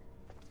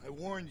 I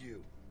warned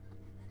you.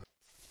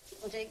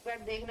 मुझे एक बार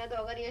देखना तो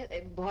अगर ये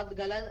बहुत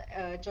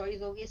गलत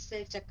चॉइस होगी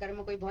इससे चक्कर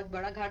में कोई बहुत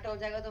बड़ा घाटा हो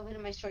जाएगा तो फिर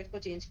मैं इस चॉइस को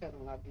चेंज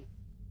करूंगा अभी.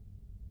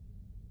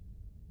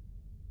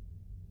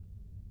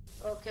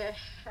 Okay,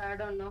 I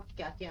don't know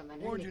क्या किया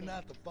मैंने. Warned you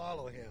not to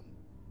follow him.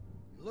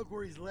 Look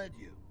where he's led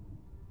you.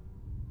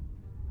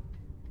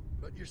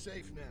 But you're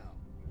safe now.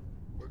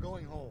 We're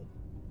going home.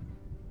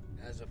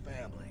 As a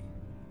family.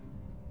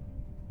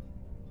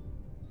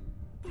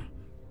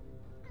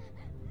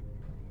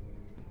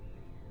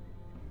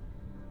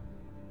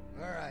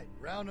 All right,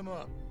 round them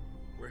up.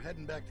 We're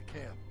heading back to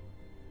camp.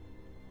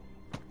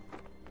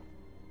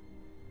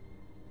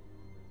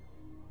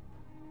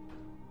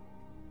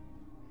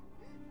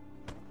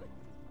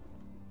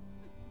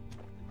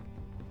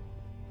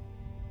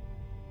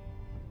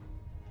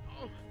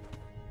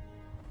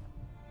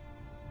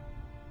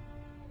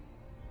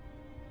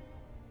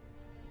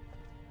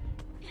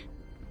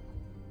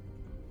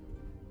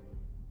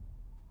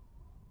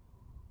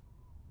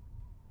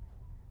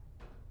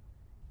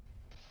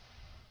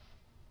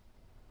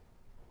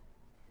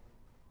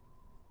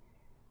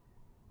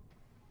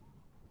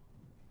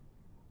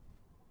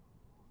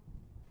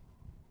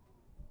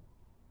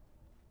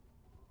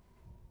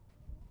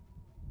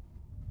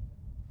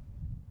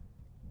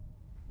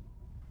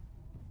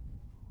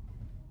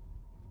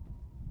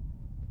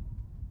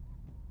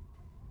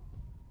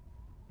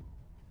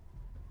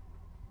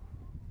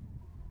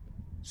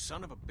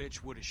 Son of a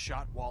bitch would have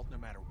shot Walt no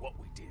matter what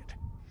we did.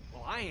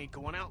 Well, I ain't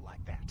going out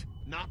like that.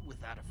 Not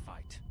without a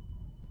fight.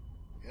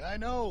 Yeah, I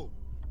know.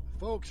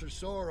 Folks are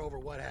sore over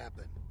what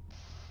happened.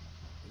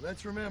 But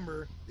let's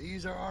remember,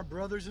 these are our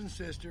brothers and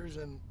sisters,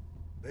 and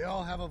they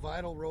all have a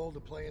vital role to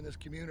play in this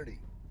community.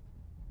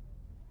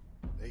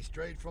 They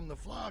strayed from the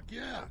flock,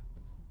 yeah.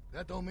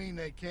 That don't mean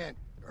they can't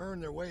earn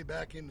their way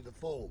back into the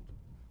fold.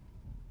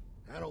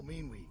 I don't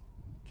mean we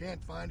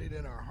can't find it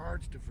in our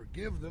hearts to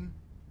forgive them,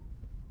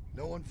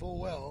 knowing full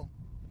well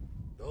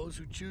those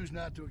who choose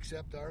not to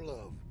accept our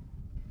love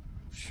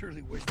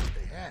surely wish that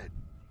they had.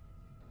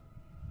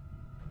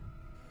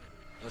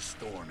 A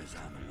storm is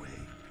on the way.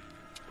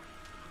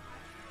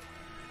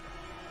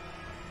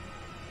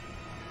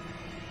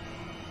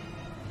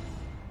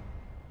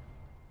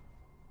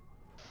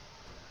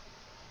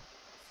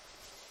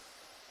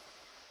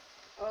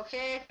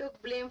 Okay,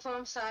 took blame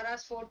from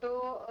Sarah's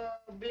photo,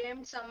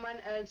 blamed someone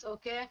else,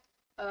 okay?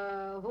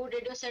 Who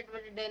did you sit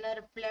with dinner?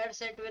 Player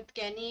sit with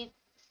Kenny,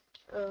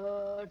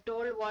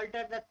 told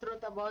Walter the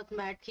truth about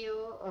Matthew,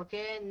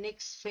 okay?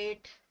 Nick's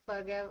fate,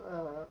 forgive,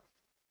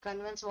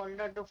 convince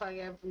Walter to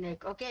forgive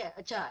Nick, okay?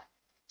 अच्छा,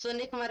 so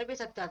Nick मर भी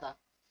सकता था.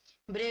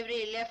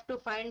 Bravery left to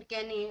find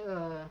Kenny,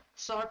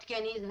 sought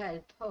Kenny's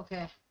help,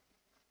 okay?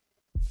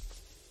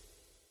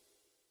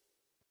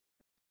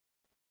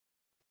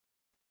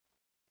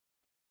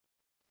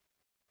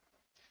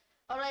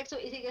 Alright so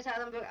इसी के साथ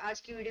हम लोग आज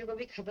की वीडियो को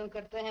भी खत्म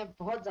करते हैं.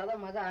 बहुत ज़्यादा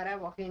मज़ा आ रहा है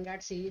वॉकिंग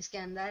डेड सीरीज के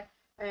अंदर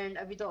एंड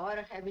अभी तो और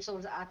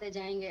एपिसोड्स आते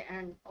जाएंगे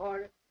एंड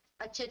और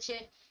अच्छे अच्छे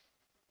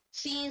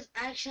सीन्स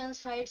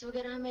एक्शंस फाइट्स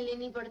वगैरह हमें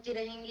लेनी पड़ती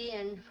रहेंगी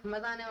एंड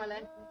मज़ा आने वाला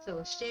है.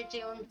 So stay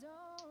tuned.